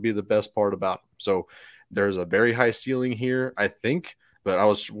supposed to be the best part about him. So there's a very high ceiling here, I think, but I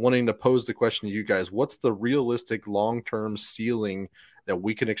was wanting to pose the question to you guys. What's the realistic long-term ceiling that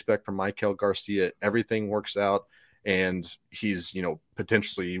we can expect from Maikel Garcia? Everything works out and he's,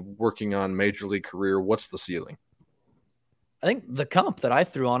 potentially working on major league career. What's the ceiling? I think the comp that I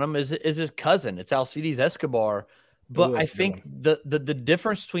threw on him is his cousin. It's Alcides Escobar. But I think the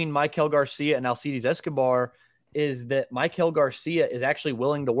difference between Maikel Garcia and Alcides Escobar is that Maikel Garcia is actually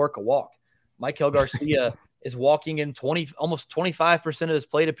willing to work a walk. Maikel Garcia is walking in almost 25% of his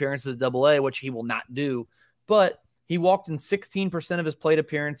plate appearances at Double-A, which he will not do. But he walked in 16% of his plate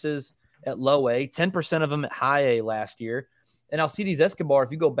appearances at Low-A, 10% of them at High-A last year. And Alcides Escobar,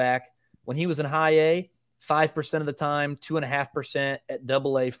 if you go back, when he was in High-A, 5% of the time, 2.5% at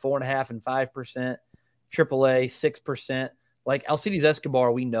Double-A, 4.5% and 5%. AAA, 6%. Like Alcides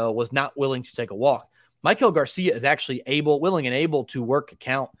Escobar, we know, was not willing to take a walk. Maikel Garcia is actually willing and able to work a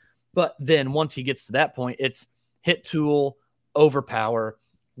count. But then once he gets to that point, it's hit tool, overpower,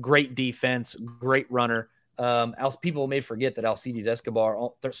 great defense, great runner. People may forget that Alcides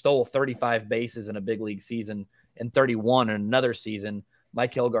Escobar stole 35 bases in a big league season and 31 in another season.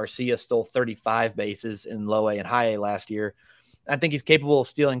 Maikel Garcia stole 35 bases in Low-A and High-A last year. I think he's capable of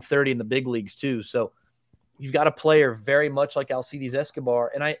stealing 30 in the big leagues too. So you've got a player very much like Alcides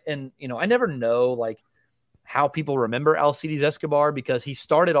Escobar. And I never know like how people remember Alcides Escobar because he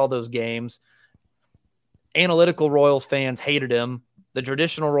started all those games. Analytical Royals fans hated him. The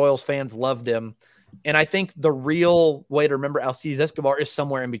traditional Royals fans loved him. And I think the real way to remember Alcides Escobar is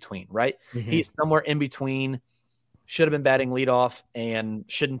somewhere in between, right? Mm-hmm. He's somewhere in between, should have been batting leadoff and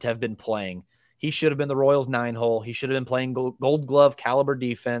shouldn't have been playing. He should have been the Royals 9-hole. He should have been playing gold glove caliber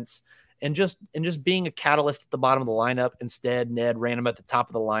defense. And just being a catalyst at the bottom of the lineup. Instead, Ned ran him at the top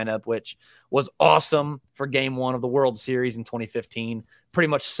of the lineup, which was awesome for Game 1 of the World Series in 2015. Pretty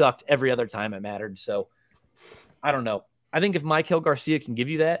much sucked every other time it mattered. So, I don't know. I think if Maikel Garcia can give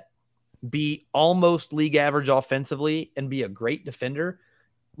you that, be almost league average offensively, and be a great defender.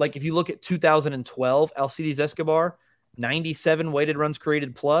 Like if you look at 2012, Alcides Escobar, 97 weighted runs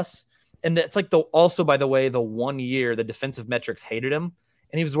created plus. And that's like also, by the way, the 1 year the defensive metrics hated him.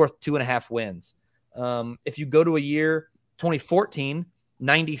 And he was worth 2.5 wins. If you go to a year, 2014,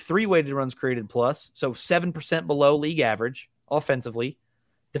 93 weighted runs created plus, so 7% below league average offensively.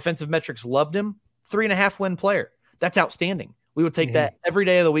 Defensive metrics loved him, 3.5 win player. That's outstanding. We would take that every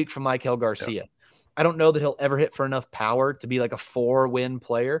day of the week from Maikel Garcia. Yeah. I don't know that he'll ever hit for enough power to be like a 4-win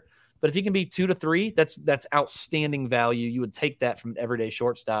player, but if he can be 2 to 3, that's outstanding value. You would take that from an everyday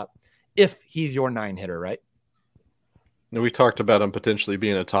shortstop if he's your 9-hitter, right? Now, we talked about him potentially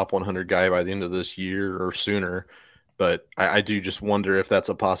being a top 100 guy by the end of this year or sooner, but I do just wonder if that's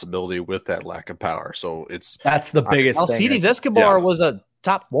a possibility with that lack of power. So that's the biggest thing. Alcides Escobar was a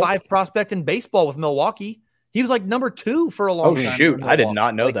top 5 prospect in baseball with Milwaukee. He was like number 2 for a long time. Oh, shoot. I did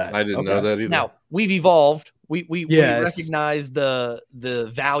not know that. I didn't know that either. Now, we've evolved. We recognize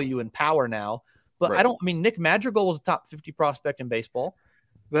the value and power now, but right. Nick Madrigal was a top 50 prospect in baseball.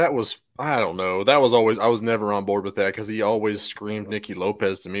 I don't know. I was never on board with that because he always screamed Nicky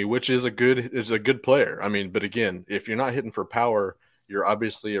Lopez to me, which is a good player. But again, if you're not hitting for power, you're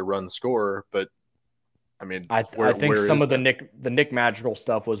obviously a run scorer. But I think some of the Nick Madrigal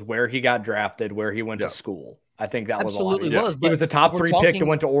stuff was where he got drafted, where he went to school. I think that absolutely was. He was a top 3 pick that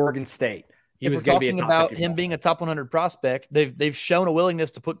went to Oregon State. He was going to be a top about him being a top 100 prospect. They've shown a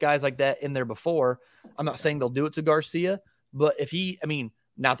willingness to put guys like that in there before. I'm not saying they'll do it to Garcia, but if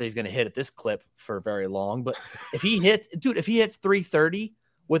not that he's going to hit at this clip for very long, but if he hits 330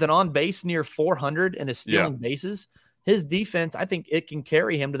 with an on base near 400 and is stealing bases, his defense, I think it can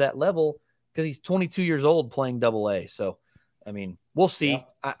carry him to that level because he's 22 years old playing Double-A. So, we'll see.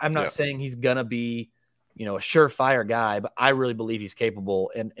 Yeah. I'm not saying he's going to be, a surefire guy, but I really believe he's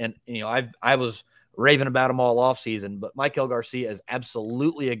capable. And I was raving about him all offseason, but Maikel Garcia is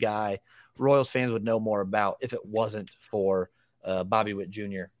absolutely a guy Royals fans would know more about if it wasn't for Bobby Witt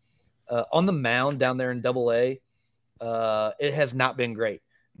Jr. On the mound down there in Double-A, it has not been great.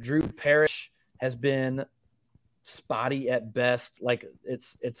 Drew Parrish has been spotty at best. Like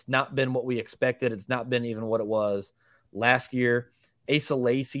it's not been what we expected. It's not been even what it was last year. Asa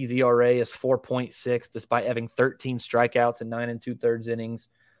Lacy's ERA is 4.6, despite having 13 strikeouts in 9 2/3 innings.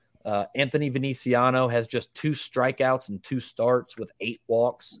 Anthony Veniciano has just 2 strikeouts and 2 starts with 8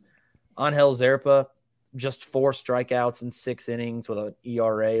 walks. Angel Zerpa, just 4 strikeouts in 6 innings with an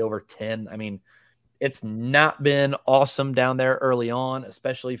ERA over 10. I mean, it's not been awesome down there early on,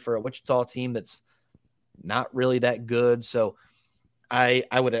 especially for a Wichita team that's not really that good. So I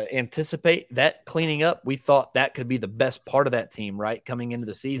would anticipate that cleaning up. We thought that could be the best part of that team, right? Coming into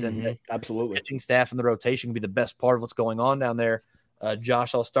the season. Mm-hmm. Absolutely. Pitching staff and the rotation can be the best part of what's going on down there.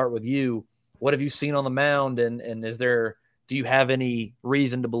 Josh, I'll start with you. What have you seen on the mound? And do you have any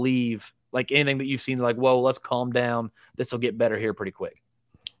reason to believe, like anything that you've seen, like, whoa, let's calm down, this will get better here pretty quick?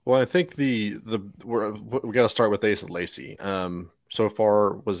 Well, I think we got to start with Asa Lacy. So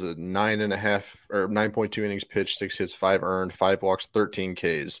far was a 9.5 or 9.2 innings pitched, 6 hits, 5 earned, 5 walks, 13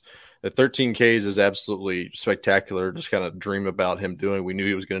 Ks. The 13 Ks is absolutely spectacular. Just kind of dream about him doing. We knew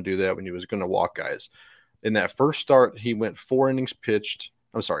he was going to do that. We knew he was going to walk guys. In that first start, he went 4 innings pitched.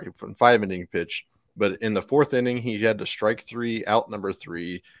 I'm sorry, from 5 innings pitched. But in the 4th inning, he had to strike 3, out number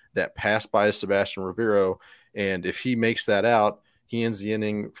 3, that pass by Sebastian Rivero. And if he makes that out, he ends the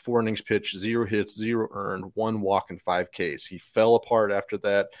inning, 4 innings pitched, 0 hits, 0 earned, 1 walk, and 5 Ks. He fell apart after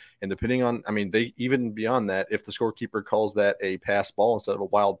that. And depending on, they even beyond that, if the scorekeeper calls that a pass ball instead of a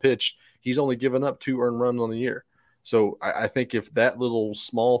wild pitch, he's only given up 2 earned runs on the year. So I think if that little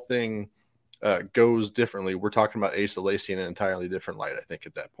small thing goes differently, we're talking about Asa Lacy in an entirely different light, I think,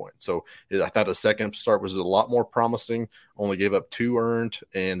 at that point. So I thought a second start was a lot more promising, only gave up 2 earned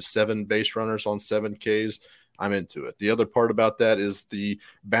and 7 base runners on 7 Ks. I'm into it. The other part about that is the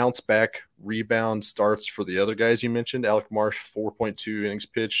bounce back rebound starts for the other guys you mentioned. Alec Marsh, 4.2 innings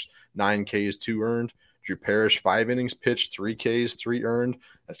pitched, 9 Ks, 2 earned. Drew Parrish, 5 innings pitched, 3 Ks, 3 earned.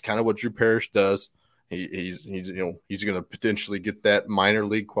 That's kind of what Drew Parrish does. He's going to potentially get that minor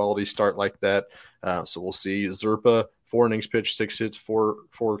league quality start like that. So we'll see. Zerpa, 4 innings pitched, 6 hits, 4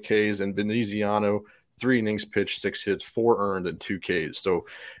 Ks, and Veniciano, 3 innings pitched, 6 hits, 4 earned, and 2 Ks. So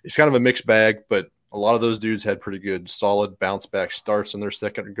it's kind of a mixed bag, but a lot of those dudes had pretty good, solid bounce back starts in their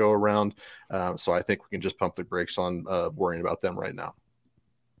second go around. So I think we can just pump the brakes on worrying about them right now.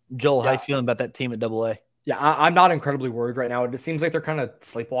 Joel, how you feeling about that team at AA? Yeah, I'm not incredibly worried right now. It seems like they're kind of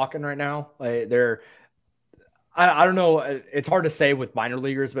sleepwalking right now. I don't know. It's hard to say with minor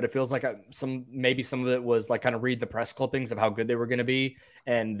leaguers, but it feels like maybe some of it was like kind of read the press clippings of how good they were going to be.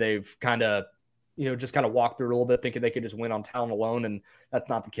 And they've kind of, just kind of walked through it a little bit thinking they could just win on talent alone. And that's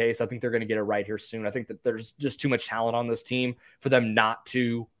not the case. I think they're going to get it right here soon. I think that there's just too much talent on this team for them not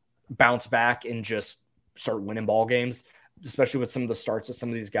to bounce back and just start winning ball games, especially with some of the starts that some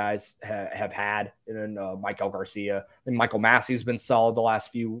of these guys have had. And then Michael Garcia and Michael Massey's been solid the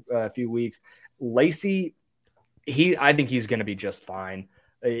last few weeks. Lacy, I think he's going to be just fine.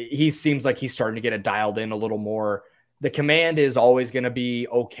 He seems like he's starting to get it dialed in a little more. The command is always going to be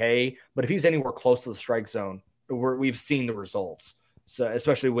okay, but if he's anywhere close to the strike zone, we've seen the results. So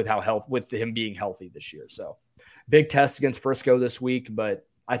especially with with him being healthy this year. So big test against Frisco this week, but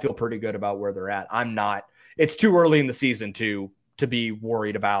I feel pretty good about where they're at. I'm not. It's too early in the season to be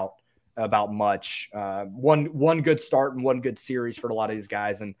worried about much. One good start and one good series for a lot of these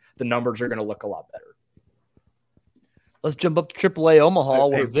guys, and the numbers are going to look a lot better. Let's jump up to AAA Omaha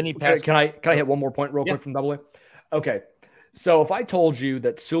where Vinny Pasquantino. Can I hit one more point real quick from AA? Okay. So if I told you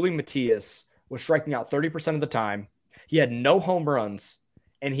that Sully Matias was striking out 30% of the time, he had no home runs,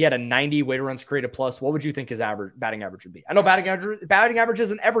 and he had a 90 weighted runs created plus, what would you think his batting average would be? I know batting average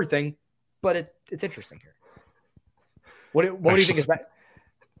isn't everything, but it's interesting here. What do you think is that?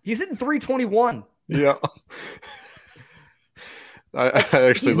 He's hitting 321. Yeah. I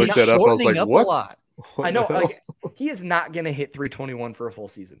actually looked that up. I was like, what? I know. Like, he is not going to hit 321 for a full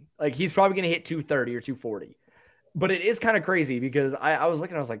season. Like, he's probably going to hit 230 or 240. But it is kind of crazy because I was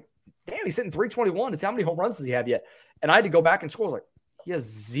looking, I was like, damn, he's hitting 321. How many home runs does he have yet? And I had to go back and score. I was like, he has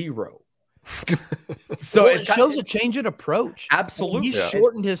 0. So it shows a change in approach. Absolutely. He's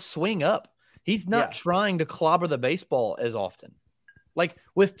shortened his swing up. He's not trying to clobber the baseball as often. Like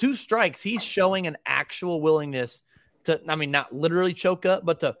with 2 strikes, he's showing an actual willingness to, not literally choke up,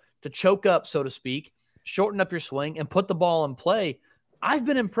 but to choke up, so to speak, shorten up your swing and put the ball in play. I've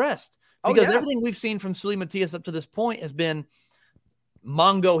been impressed because everything we've seen from Sully Matias up to this point has been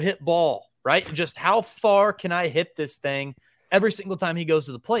Mongo hit ball, right? Just how far can I hit this thing every single time he goes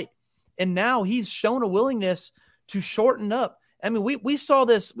to the plate? And now he's shown a willingness to shorten up. We saw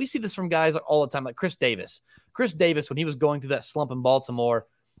this. We see this from guys all the time, like Chris Davis. Chris Davis, when he was going through that slump in Baltimore,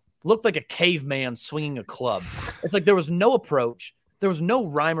 looked like a caveman swinging a club. It's like there was no approach. There was no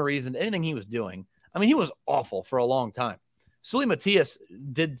rhyme or reason to anything he was doing. He was awful for a long time. Sully Matias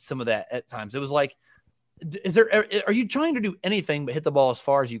did some of that at times. It was like, are you trying to do anything but hit the ball as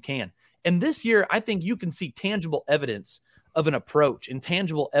far as you can? And this year, I think you can see tangible evidence of an approach and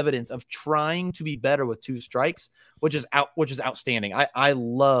tangible evidence of trying to be better with 2 strikes, which is outstanding. I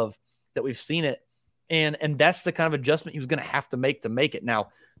love that we've seen it. And that's the kind of adjustment he was going to have to make it. Now,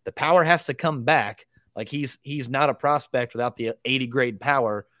 the power has to come back. Like he's not a prospect without the 80 grade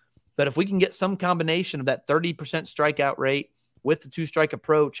power. But if we can get some combination of that 30% strikeout rate with the 2-strike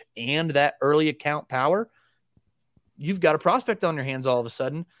approach and that early account power, you've got a prospect on your hands all of a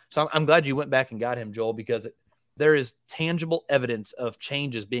sudden. So I'm glad you went back and got him, Joel, because there is tangible evidence of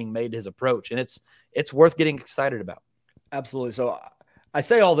changes being made to his approach, and it's worth getting excited about. Absolutely. So I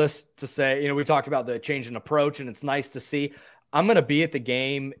say all this to say, we've talked about the change in approach, and it's nice to see. I'm going to be at the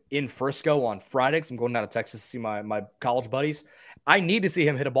game in Frisco on Friday because I'm going down to Texas to see my college buddies. I need to see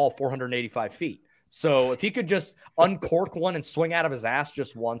him hit a ball 485 feet. So if he could just uncork one and swing out of his ass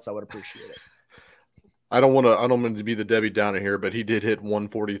just once, I would appreciate it. I don't want to be the Debbie Downer here, but he did hit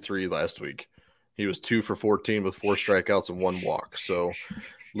 143 last week. He was 2 for 14 with 4 strikeouts and 1 walk. So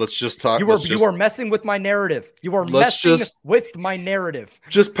let's just talk. You are messing with my narrative. You are messing with my narrative.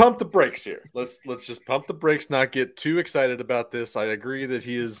 Just pump the brakes here. Let's just pump the brakes, not get too excited about this. I agree that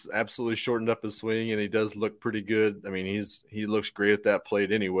he has absolutely shortened up his swing, and he does look pretty good. I mean, he looks great at that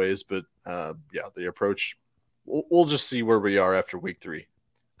plate anyways, but the approach, we'll just see where we are after week 3.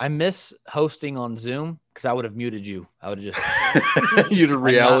 I miss hosting on Zoom because I would have muted you. I would have just you'd have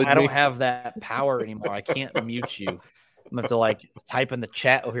reality. I don't have that power anymore. I can't mute you. I'm going to type in the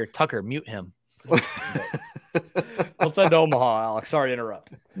chat over here, Tucker, mute him. Let's send to Omaha, Alex. Sorry to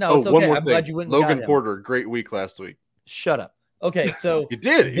interrupt. No, it's okay. One more I'm thing. glad you went and Logan got him. Porter, great week last week. Shut up. Okay, so you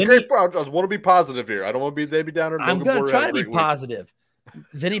did. I just want to be positive here. I don't want to be Debbie Downer. I'm going to try to be positive.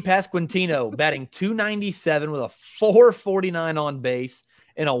 Vinny Pasquantino batting .297 with a .449 on base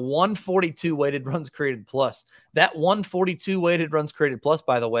and a 142 weighted runs created plus. That 142 weighted runs created plus,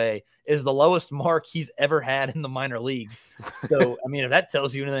 by the way, is the lowest mark he's ever had in the minor leagues. So, I mean, if that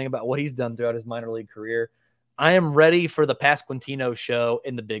tells you anything about what he's done throughout his minor league career, I am ready for the Pasquantino show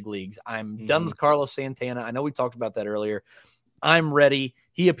in the big leagues. I'm done with Carlos Santana. I know we talked about that earlier. I'm ready.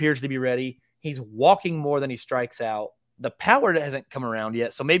 He appears to be ready. He's walking more than he strikes out. The power hasn't come around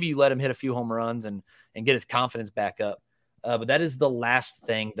yet, so maybe you let him hit a few home runs and get his confidence back up. But that is the last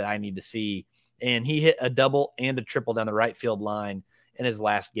thing that I need to see. And he hit a double and a triple down the right field line in his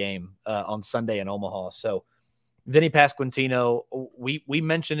last game on Sunday in Omaha. So Vinny Pasquantino, we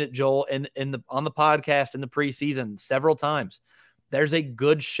mentioned it, Joel, on the podcast in the preseason several times. There's a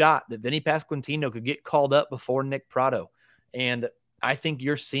good shot that Vinny Pasquantino could get called up before Nick Pratto. And I think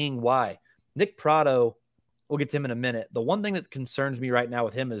you're seeing why. Nick Pratto, we'll get to him in a minute. The one thing that concerns me right now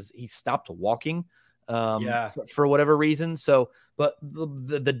with him is he stopped walking. For whatever reason. So, but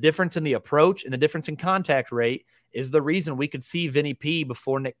the difference in the approach and the difference in contact rate is the reason we could see Vinny P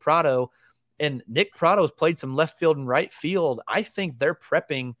before Nick Pratto. And Nick Pratto's played some left field and right field. I think they're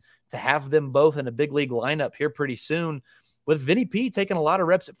prepping to have them both in a big league lineup here pretty soon, with Vinny P taking a lot of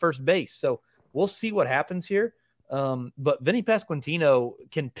reps at first base. So we'll see what happens here. But Vinny Pasquantino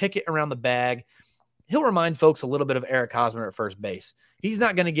can pick it around the bag. He'll remind folks a little bit of Eric Hosmer at first base. He's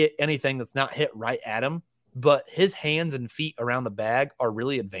not going to get anything that's not hit right at him, but his hands and feet around the bag are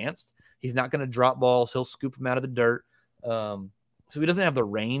really advanced. He's not going to drop balls. He'll scoop them out of the dirt. So he doesn't have the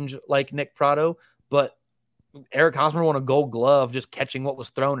range like Nick Pratto, but Eric Hosmer won a Gold Glove just catching what was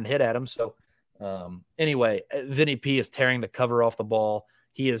thrown and hit at him. So anyway, Vinny P is tearing the cover off the ball.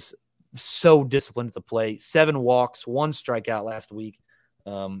 He is so disciplined at the plate. 7 walks, 1 strikeout last week.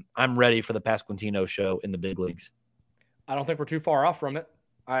 I'm ready for the Pasquantino show in the big leagues. I don't think we're too far off from it,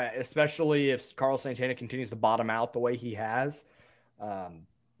 especially if Carlos Santana continues to bottom out the way he has.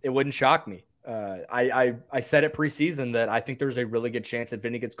 It wouldn't shock me. I said it preseason that I think there's a really good chance that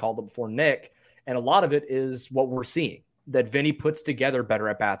Vinny gets called up before Nick, and a lot of it is what we're seeing, that Vinny puts together better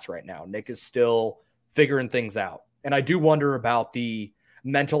at-bats right now. Nick is still figuring things out. And I do wonder about the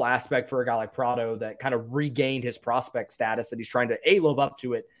mental aspect for a guy like Pratto that kind of regained his prospect status, that he's trying to A, live up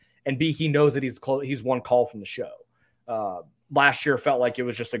to it, and B, he knows that he's one call from the show. Last year felt like it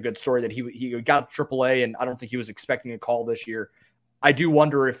was just a good story that he got to AAA, and I don't think he was expecting a call this year. I do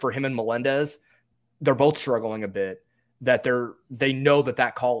wonder if for him and Melendez, they're both struggling a bit, that they know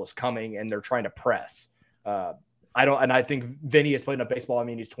that call is coming and they're trying to press. I think Vinny has played enough baseball. I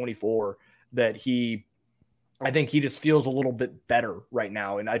mean, he's 24, that I think he just feels a little bit better right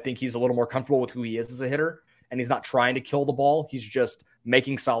now. And I think he's a little more comfortable with who he is as a hitter, and he's not trying to kill the ball. He's just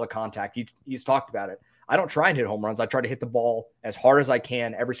making solid contact. He's talked about it. I don't try and hit home runs. I try to hit the ball as hard as I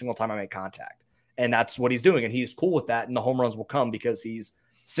can every single time I make contact. And that's what he's doing. And he's cool with that. And the home runs will come because he's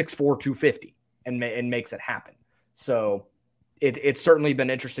 6'4", 250 and makes it happen. So it's certainly been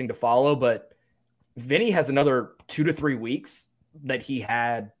interesting to follow. But Vinny has another 2 to 3 weeks that he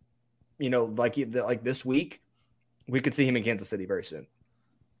had, like this week. We could see him in Kansas City very soon.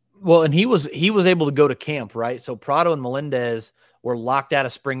 Well, and he was able to go to camp, right? So Prado and Melendez were locked out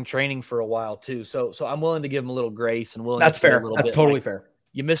of spring training for a while too. So I'm willing to give him a little grace and willing. That's to fair. A little That's bit. totally like, fair.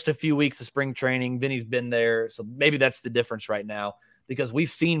 You missed a few weeks of spring training. Vinny's been there, so maybe that's the difference right now because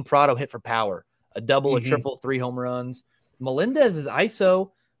we've seen Prado hit for power, a double, a triple, 3 home runs. Melendez is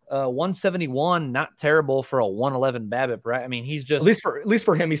ISO 171, not terrible for a 111 BABIP, right? I mean, he's just at least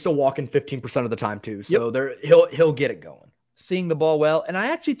for him, he's still walking 15% of the time too. So he'll get it going. Seeing the ball well. And I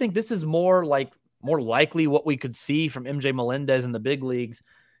actually think this is more likely what we could see from MJ Melendez in the big leagues.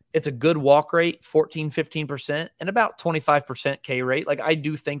 It's a good walk rate, 14, 15%, and about 25% K rate. Like, I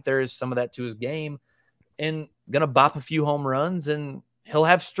do think there is some of that to his game and going to bop a few home runs, and he'll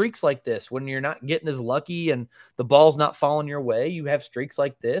have streaks like this when you're not getting as lucky and the ball's not falling your way. You have streaks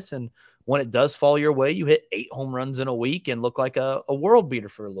like this, and when it does fall your way, you hit 8 home runs in a week and look like a world beater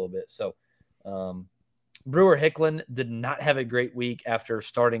for a little bit. So, Brewer Hicklin did not have a great week after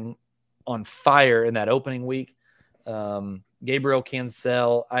starting on fire in that opening week. Gabriel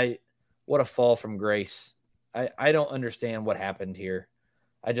Cancel, what a fall from grace. I don't understand what happened here.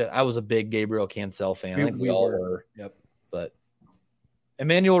 I was a big Gabriel Cancel fan. I think we all were. Yep. But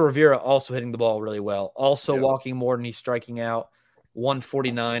Emmanuel Rivera also hitting the ball really well. Also walking more than he's striking out.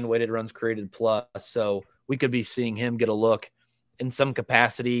 149 weighted runs created plus. So we could be seeing him get a look in some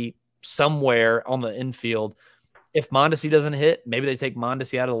capacity somewhere on the infield. If Mondesi doesn't hit, maybe they take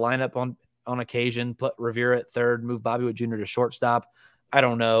Mondesi out of the lineup on occasion, put Rivera at third, move Bobby Witt Jr. to shortstop. I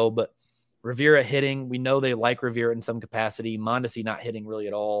don't know, but Rivera hitting, we know they like Rivera in some capacity. Mondesi not hitting really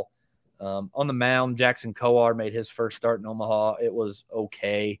at all. On the mound, Jackson Coar made his first start in Omaha. It was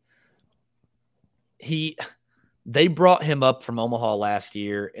okay. They brought him up from Omaha last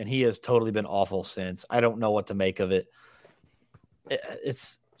year, and he has totally been awful since. I don't know what to make of it.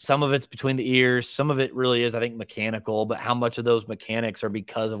 It's some of it's between the ears. Some of it really is, I think, mechanical, but how much of those mechanics are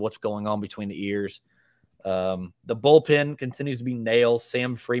because of what's going on between the ears? The bullpen continues to be nails.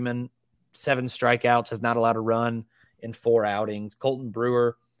 Sam Freeman, 7 strikeouts, has not allowed a run in 4 outings. Colton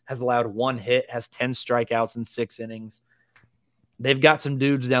Brewer has allowed 1 hit, has 10 strikeouts in 6 innings. They've got some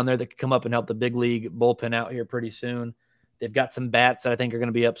dudes down there that could come up and help the big league bullpen out here pretty soon. They've got some bats that I think are going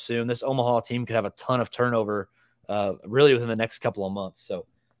to be up soon. This Omaha team could have a ton of turnover really within the next couple of months. So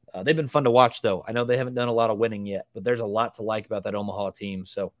they've been fun to watch, though. I know they haven't done a lot of winning yet, but there's a lot to like about that Omaha team.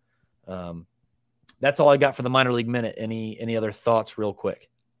 So that's all I got for the minor league minute. Any other thoughts real quick?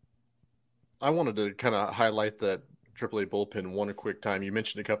 I wanted to kind of highlight that AAA bullpen one quick time. You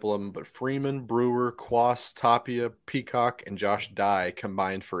mentioned a couple of them, but Freeman, Brewer, Quas, Tapia, Peacock, and Josh Dye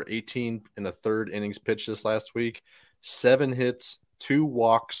combined for 18 in the 3rd innings pitched this last week. 7 hits, 2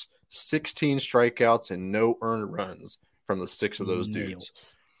 walks, 16 strikeouts, and no earned runs from the 6 of those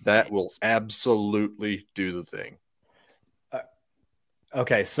dudes. That will absolutely do the thing.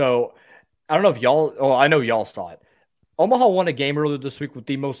 Okay, so I don't know if y'all – oh, I know y'all saw it. Omaha won a game earlier this week with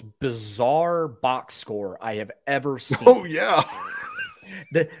the most bizarre box score I have ever seen. Oh, yeah.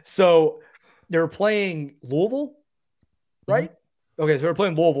 So they were playing Louisville, right? Mm-hmm. Okay, so they were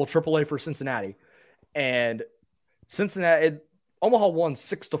playing Louisville, AAA for Cincinnati. And Omaha won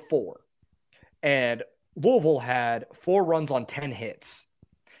 6-4. And Louisville had 4 runs on 10 hits.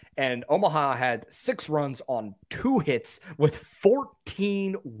 And Omaha had 6 runs on 2 hits with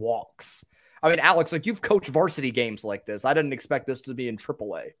 14 walks. I mean, Alex, like, you've coached varsity games like this. I didn't expect this to be in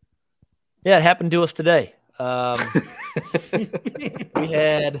AAA. Yeah, it happened to us today. We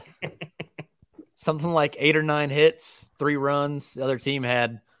had something like 8 or 9 hits, 3 runs. The other team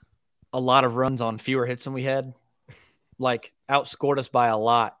had a lot of runs on fewer hits than we had. Like, outscored us by a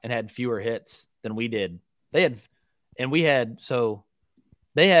lot and had fewer hits than we did. They had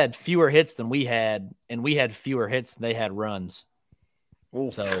fewer hits than we had, and we had fewer hits than they had runs.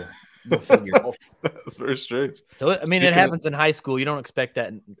 Ooh. So that's very strange. So, I mean, it happens in high school. You don't expect that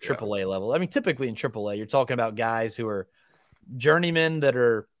in AAA level. I mean, typically in AAA, you're talking about guys who are journeymen that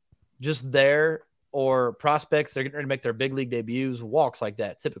are just there, or prospects that are getting ready to make their big league debuts. Walks like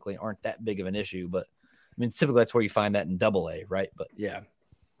that typically aren't that big of an issue, but I mean, typically that's where you find that in AA, right? But yeah.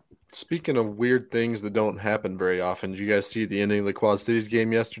 Speaking of weird things that don't happen very often, did you guys see the ending of the Quad Cities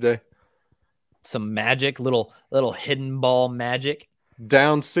game yesterday? Some magic, little hidden ball magic.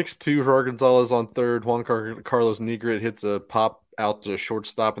 Down 6-2 for Gonzalez on third. Juan Carlos Negret hits a pop out to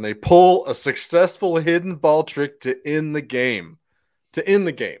shortstop, and they pull a successful hidden ball trick to end the game.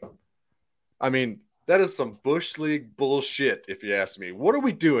 I mean, that is some Bush League bullshit, if you ask me. What are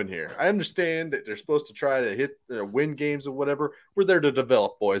we doing here? I understand that they're supposed to try to win games or whatever. We're there to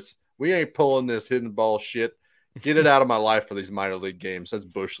develop, boys. We ain't pulling this hidden ball shit. Get it out of my life for these minor league games. That's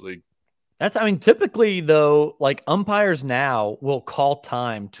Bush League. Typically though, like umpires now will call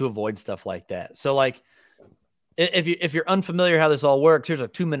time to avoid stuff like that. So like if you're unfamiliar how this all works, here's a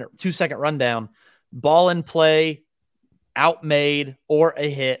 2-second rundown. Ball in play, outmade, or a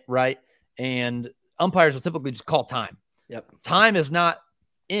hit, right? And umpires will typically just call time. Yep. Time is not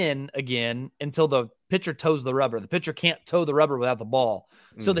in again until the pitcher toes the rubber. The pitcher can't toe the rubber without the ball.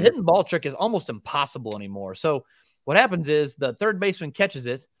 So the hidden ball trick is almost impossible anymore. So what happens is the third baseman catches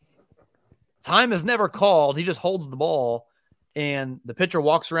it. Time is never called. He just holds the ball, and the pitcher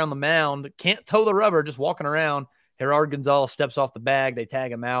walks around the mound, can't toe the rubber, just walking around. Gerard Gonzalez steps off the bag. They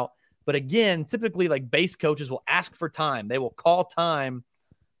tag him out. But again, typically like base coaches will ask for time. They will call time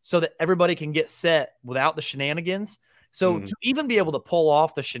so that everybody can get set without the shenanigans. So to even be able to pull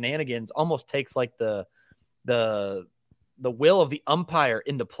off the shenanigans almost takes like the will of the umpire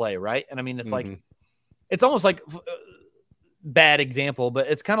into play, right? And I mean, it's like, it's almost like bad example, but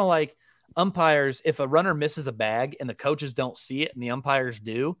it's kind of like umpires. If a runner misses a bag and the coaches don't see it and the umpires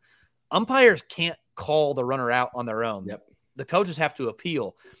do, umpires can't call the runner out on their own. Yep. The coaches have to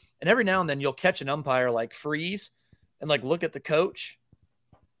appeal. And every now and then you'll catch an umpire like freeze and like look at the coach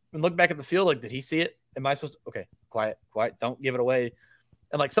and look back at the field. Like, did he see it? Am I supposed to? Okay, quiet. Don't give it away.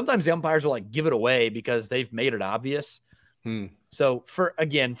 And like sometimes the umpires will like give it away because they've made it obvious. So for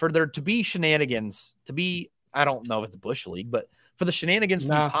there to be shenanigans, I don't know if it's Bush League, but for the shenanigans to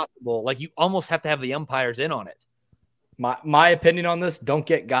be possible, like you almost have to have the umpires in on it. My opinion on this, don't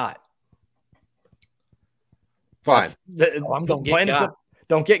get got. Fine. I'm going to get got.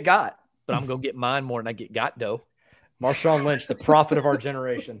 Don't get got. But I'm going to get mine more than I get got, though. Marshawn Lynch, the prophet of our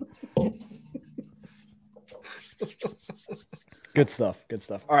generation. Good stuff.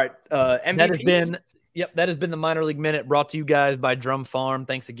 All right. MVP. That has been the Minor League Minute, brought to you guys by Drum Farm.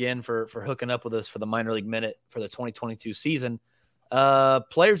 Thanks again for hooking up with us for the Minor League Minute for the 2022 season.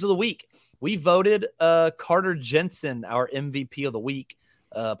 Players of the week. We voted Carter Jensen our MVP of the week.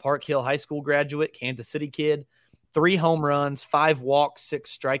 Park Hill High School graduate, Kansas City kid. 3 home runs, 5 walks,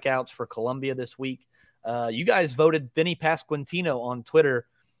 6 strikeouts for Columbia this week. You guys voted Vinny Pasquantino on Twitter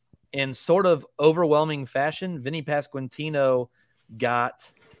in sort of overwhelming fashion. Vinny Pasquantino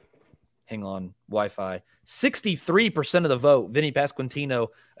got, hang on, Wi-Fi, 63% of the vote. Vinny Pasquantino,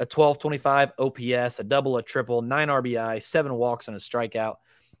 a 1225 OPS, a double, a triple, 9 RBI, 7 walks, and a strikeout.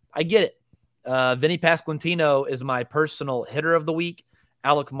 I get it. Vinny Pasquantino is my personal hitter of the week.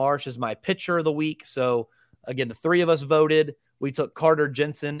 Alec Marsh is my pitcher of the week. So, again, the 3 of us voted. We took Carter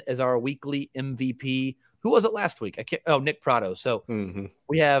Jensen as our weekly MVP. Who was it last week? Nick Prado. So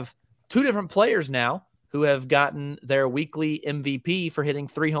we have 2 different players now who have gotten their weekly MVP for hitting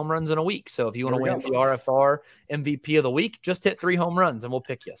 3 home runs in a week. So if you want to win the RFR MVP of the week, just hit 3 home runs and we'll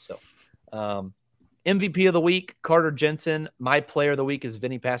pick you. So MVP of the week, Carter Jensen. My player of the week is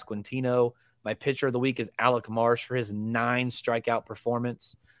Vinny Pasquantino. My pitcher of the week is Alec Marsh for his 9 strikeout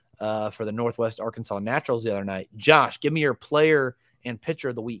performance for the Northwest Arkansas Naturals the other night. Josh, give me your player and pitcher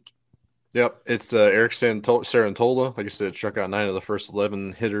of the week. Yep, it's Eric Sarantola. Like I said, struck out 9 of the first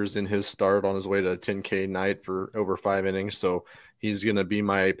 11 hitters in his start on his way to a 10K night for over 5 innings. So he's going to be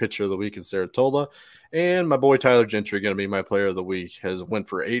my pitcher of the week in Sarantola. And my boy Tyler Gentry going to be my player of the week. Went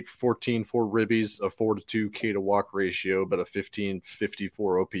for 8-14, 4 ribbies, a 4-2 K to walk ratio, but a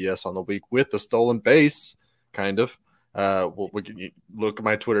 15.54 OPS on the week with a stolen base, kind of. We can look at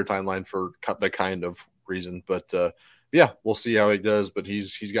my Twitter timeline for the kind of reason, but yeah, we'll see how he does. But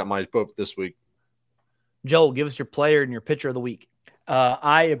he's got my vote this week. Joel, give us your player and your pitcher of the week.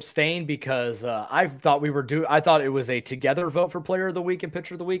 I abstained because I thought I thought it was a together vote for player of the week and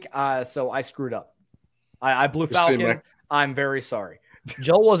pitcher of the week. So I screwed up. I blew Falcon. I'm very sorry.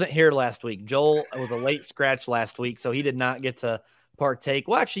 Joel wasn't here last week. Joel was a late scratch last week, so he did not get to partake.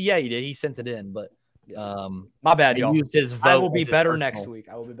 Well, actually, yeah, he did. He sent it in, but my bad, y'all. Used his vote. I will be better next week.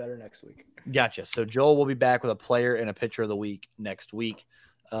 Gotcha. So Joel will be back with a player and a pitcher of the week next week.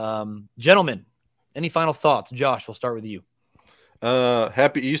 Gentlemen, any final thoughts? Josh, we'll start with you.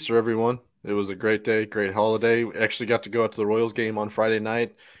 Happy Easter, everyone. It was a great day, great holiday. We actually got to go out to the Royals game on Friday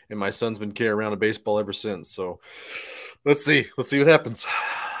night, and my son's been carrying around a baseball ever since. So let's see what happens.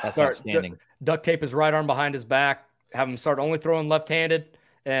 That's outstanding. Duct tape his right arm behind his back, have him start only throwing left-handed,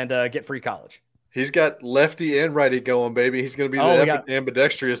 and get free college. He's got lefty and righty going, baby. He's going to be the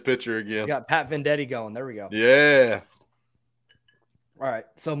ambidextrous pitcher again. We got Pat Vendetti going. There we go. Yeah. All right.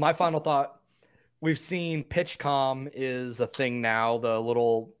 So my final thought, we've seen PitchCom is a thing now, the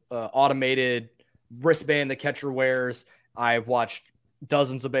little automated wristband the catcher wears. I've watched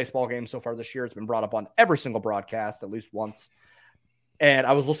dozens of baseball games so far this year. It's been brought up on every single broadcast at least once. And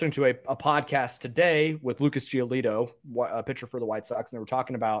I was listening to a podcast today with Lucas Giolito, a pitcher for the White Sox, and they were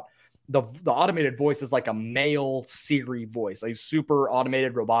talking about the automated voice is like a male Siri voice, like super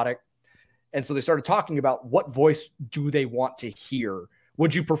automated, robotic. And so they started talking about what voice do they want to hear?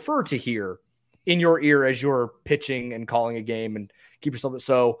 Would you prefer to hear in your ear as you're pitching and calling a game and keep yourself?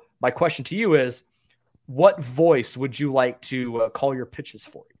 So my question to you is, what voice would you like to call your pitches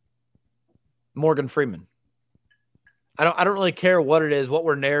for you? Morgan Freeman. I don't really care what it is, what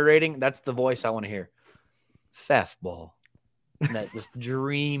we're narrating. That's the voice I want to hear. Fastball. And that just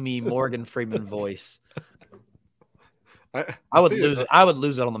dreamy Morgan Freeman voice. I would lose it. I would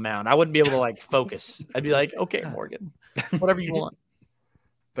lose it on the mound. I wouldn't be able to like focus. I'd be like, okay, Morgan, whatever you want.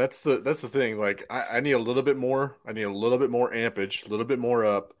 That's the thing. Like I need a little bit more. I need a little bit more ampage, a little bit more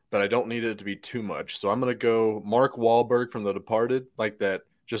up, but I don't need it to be too much. So I'm gonna go Mark Wahlberg from The Departed, like that.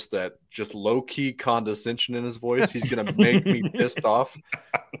 Just low key condescension in his voice. He's gonna make me pissed off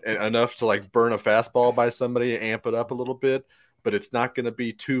enough to like burn a fastball by somebody, amp it up a little bit, but it's not gonna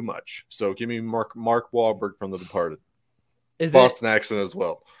be too much. So give me Mark Wahlberg from The Departed. Boston accent as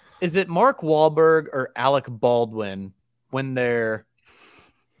well. Is it Mark Wahlberg or Alec Baldwin when they're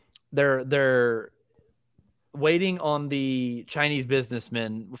waiting on the Chinese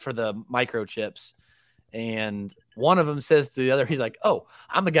businessmen for the microchips? And one of them says to the other, he's like, "Oh,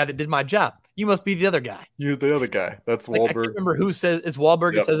 I'm the guy that did my job. You must be the other guy." You're the other guy. That's like, Wahlberg. I can't remember who says it's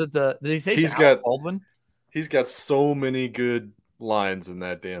Wahlberg. Yep. Who says it. Did he say he's got Baldwin? He's got so many good lines in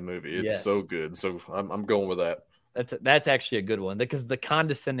that damn movie. It's so good. So I'm going with that. That's actually a good one because the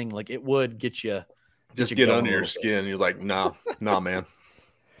condescending, like it would get you. Just get under your skin. You're like, nah, man.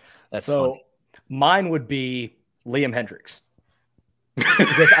 That's so funny. Mine would be Liam Hendricks.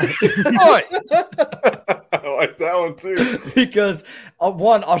 I like that one too. Because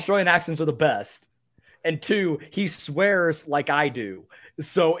one, Australian accents are the best, and two, he swears like I do.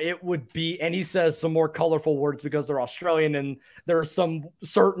 So it would be, and he says some more colorful words because they're Australian, and there are some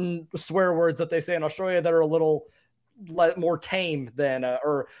certain swear words that they say in Australia that are a little more tame than,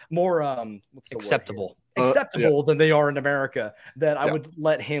 or more what's the acceptable. Acceptable than they are in America. That I would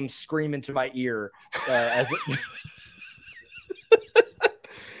let him scream into my ear as it.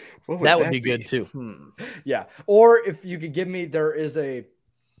 That would be good too. Yeah. Or if you could give me, there is a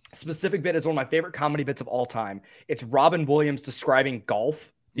specific bit. It's one of my favorite comedy bits of all time. It's Robin Williams describing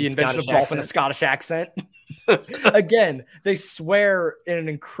golf, the invention of golf in a Scottish accent. Again, they swear in an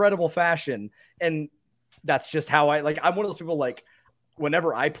incredible fashion. And that's just how I'm one of those people, like,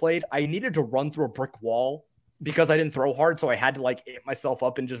 whenever I played, I needed to run through a brick wall because I didn't throw hard. So I had to like amp myself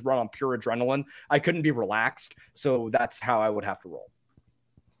up and just run on pure adrenaline. I couldn't be relaxed. So that's how I would have to roll.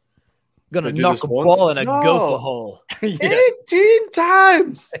 Gonna knock a ball in a gopher hole. 18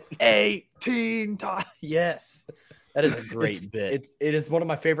 times. 18 times. Yes. That is a great bit. It is one of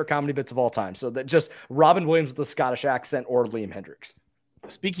my favorite comedy bits of all time. So that just Robin Williams with a Scottish accent or Liam Hendricks.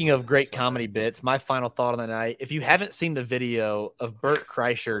 Speaking of great comedy bits, my final thought on the night, if you haven't seen the video of Bert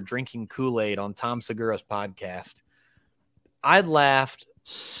Kreischer drinking Kool-Aid on Tom Segura's podcast, I laughed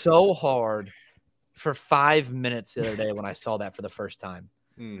so hard for 5 minutes the other day when I saw that for the first time.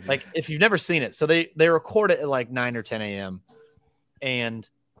 Mm-hmm. Like, if you've never seen it, so they record it at like 9 or 10 a.m. And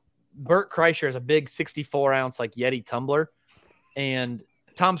Bert Kreischer is a big 64-ounce like Yeti tumbler. And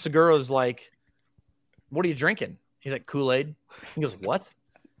Tom Segura is like, "What are you drinking?" He's like, "Kool-Aid." He goes, "What?"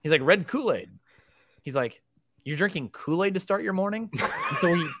 He's like, "Red Kool-Aid." He's like, "You're drinking Kool-Aid to start your morning?" And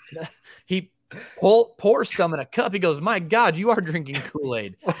so he pours some in a cup. He goes, "My God, you are drinking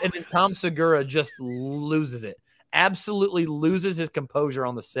Kool-Aid." And then Tom Segura just loses it. Absolutely loses his composure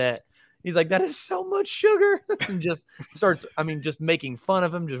on the set. He's like, "That is so much sugar." And just starts, just making fun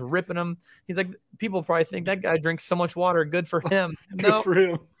of him, just ripping him. He's like, people probably think that guy drinks so much water. Good for him. Good for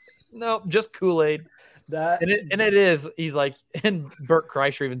him. No, just Kool-Aid. It is. He's like, and Bert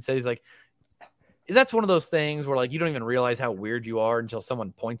Kreischer even said, he's like, that's one of those things where like you don't even realize how weird you are until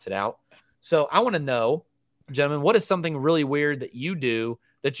someone points it out. So I want to know, gentlemen, what is something really weird that you do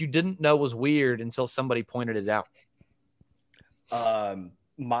that you didn't know was weird until somebody pointed it out?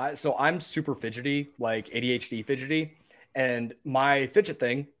 So I'm super fidgety, like ADHD fidgety, and my fidget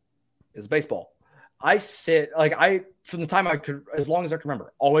thing is baseball. I sit from the time I could, as long as I can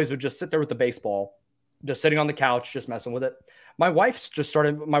remember, always would just sit there with the baseball, just sitting on the couch, just messing with it. My wife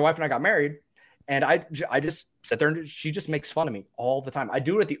and I got married, and I just sit there and she just makes fun of me all the time. I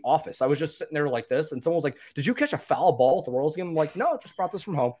do it at the office. I was just sitting there like this, and someone was like, "Did you catch a foul ball at the Royals game?" I'm like, "No, just brought this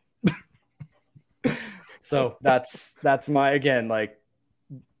from home." So that's my, again, like,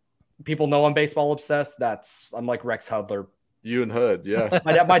 people know I'm baseball obsessed. I'm like Rex Hudler. You and Hud, yeah.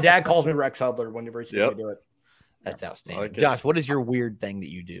 My dad calls me Rex Hudler whenever he sees me do it. That's outstanding. Like Josh, what is your weird thing that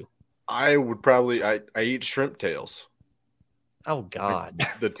you do? I would probably I eat shrimp tails. Oh God.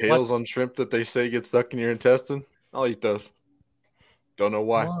 The tails on shrimp that they say get stuck in your intestine. I'll eat those. Don't know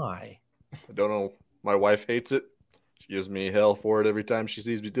why. Why? I don't know. My wife hates it. She gives me hell for it every time she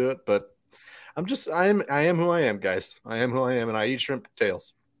sees me do it. But I am who I am, guys. I am who I am, and I eat shrimp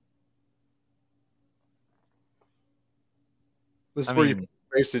tails. This is where you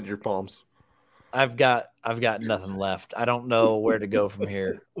wasted your palms. I've got nothing left. I don't know where to go from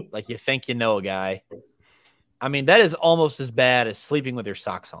here. Like, you think you know a guy. I mean, that is almost as bad as sleeping with your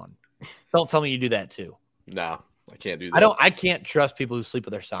socks on. Don't tell me you do that too. Nah, I can't do that. I can't trust people who sleep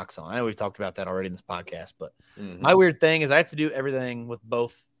with their socks on. I know we've talked about that already in this podcast, but my weird thing is I have to do everything with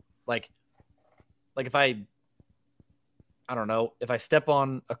both. Like if I don't know, if I step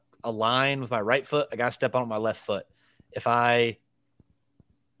on a line with my right foot, I got to step on it with my left foot. If I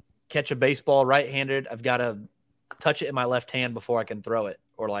catch a baseball right-handed, I've got to touch it in my left hand before I can throw it.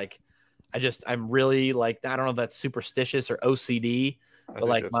 Or like, I'm really like, I don't know if that's superstitious or OCD, but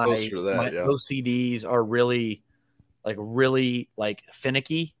like my OCDs are really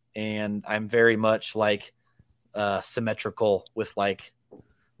finicky, and I'm very much like symmetrical with like,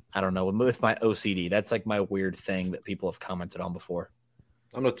 I don't know, with my OCD. That's like my weird thing that people have commented on before.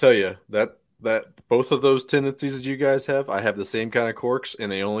 I'm going to tell you that both of those tendencies that you guys have, I have the same kind of quirks,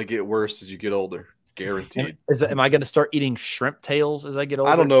 and they only get worse as you get older. Guaranteed. Am I going to start eating shrimp tails as I get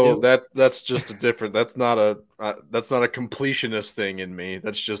older? I don't know. That's just a different. That's not a completionist thing in me.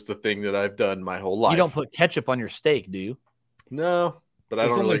 That's just the thing that I've done my whole life. You don't put ketchup on your steak, do you? No, but I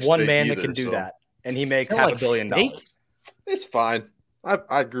don't really. There's only one man that can do that, and he makes $500 million. It's fine.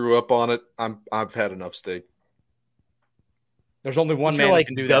 I grew up on it. I've had enough steak. There's only one man that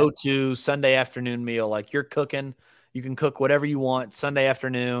can do that. Go to Sunday afternoon meal. Like, you're cooking, you can cook whatever you want Sunday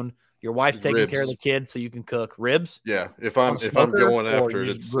afternoon. Your wife's taking care of the kids, so you can cook ribs. Yeah, if I'm going after it,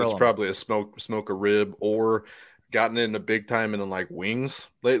 it's probably a smoke a rib, or gotten into big time into like wings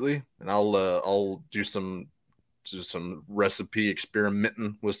lately, and I'll do some recipe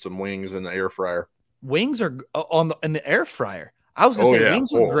experimenting with some wings in the air fryer. Wings are in the air fryer. I was gonna say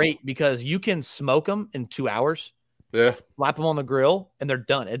wings are great because you can smoke them in 2 hours. Yeah, slap them on the grill and they're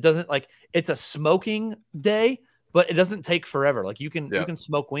done. It doesn't it's a smoking day, but it doesn't take forever. Like you can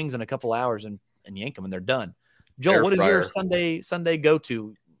smoke wings in a couple hours and yank them and they're done. Joel, air what fryer. Is your Sunday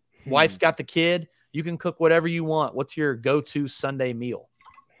go-to? Wife's got the kid. You can cook whatever you want. What's your go-to Sunday meal?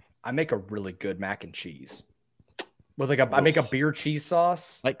 I make a really good mac and cheese. With I make a beer cheese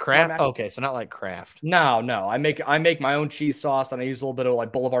sauce. Like Kraft? Okay, so not like Kraft. No. I make my own cheese sauce, and I use a little bit of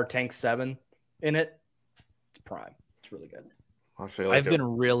like Boulevard Tank 7 in it. It's prime. It's really good. I feel like I've been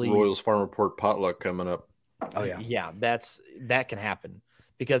Royals Farm Report potluck coming up. Oh yeah, that can happen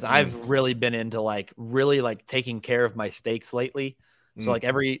because I've really been into taking care of my steaks lately. So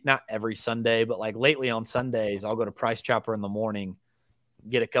not every Sunday, but like lately on Sundays, I'll go to Price Chopper in the morning,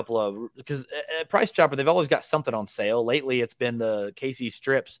 get a couple of, because at Price Chopper they've always got something on sale. Lately it's been the KC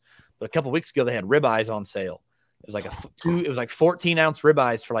strips, but a couple of weeks ago they had ribeyes on sale. It was like 14-ounce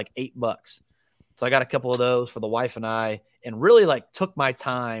ribeyes for like $8. So I got a couple of those for the wife and I, and really took my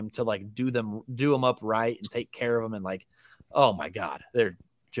time to do them up right and take care of them. And oh my God, I've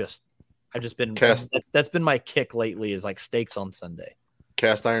been that's been my kick lately is steaks on Sunday.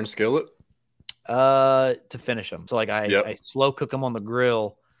 Cast iron skillet? To finish them. So I slow cook them on the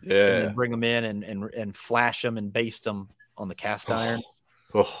grill. Yeah. And then bring them in and flash them and baste them on the cast iron.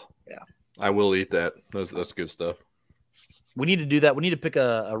 Oh, yeah. I will eat that. That's good stuff. We need to do that. We need to pick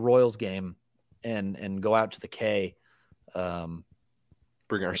a Royals game and go out to the K.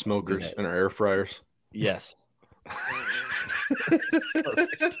 Bring our smokers and our air fryers. Yes.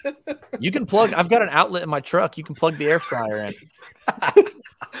 You can plug. I've got an outlet in my truck. You can plug the air fryer in.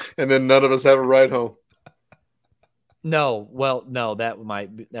 And then none of us have a ride home. No,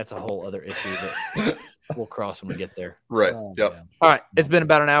 that's a whole other issue that we'll cross when we get there. Right. So, yep. Yeah. All right. It's been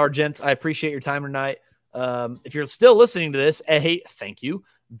about an hour, gents. I appreciate your time tonight. If you're still listening to this, A, thank you.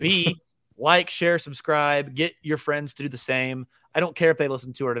 B, like, share, subscribe, get your friends to do the same. I don't care if they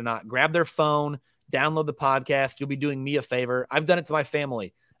listen to it or not. Grab their phone, download the podcast. You'll be doing me a favor. I've done it to my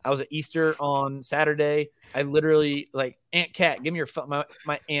family. I was at Easter on Saturday. I literally Aunt Kat, give me your phone.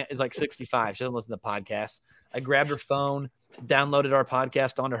 My aunt is 65. She doesn't listen to podcasts. I grabbed her phone, downloaded our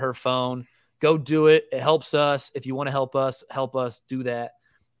podcast onto her phone. Go do it. It helps us. If you want to help us do that.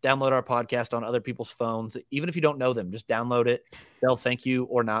 Download our podcast on other people's phones. Even if you don't know them, just download it. They'll thank you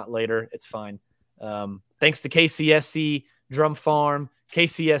or not later. It's fine. Thanks to KCSC, Drum Farm,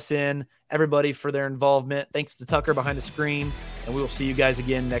 KCSN, everybody for their involvement. Thanks to Tucker behind the screen, and we will see you guys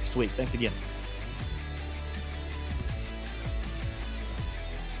again next week. Thanks again.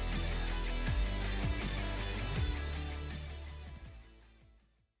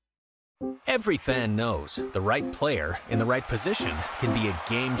 Every fan knows the right player in the right position can be a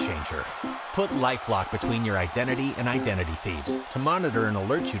game changer. Put LifeLock between your identity and identity thieves to monitor and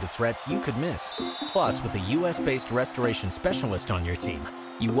alert you to threats you could miss. Plus, with a U.S.-based restoration specialist on your team,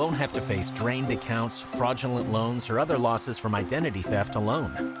 you won't have to face drained accounts, fraudulent loans, or other losses from identity theft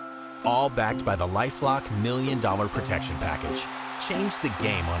alone. All backed by the LifeLock $1 Million Protection Package. Change the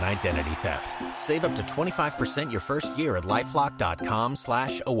game on identity theft. Save up to 25% your first year at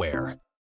LifeLock.com/aware.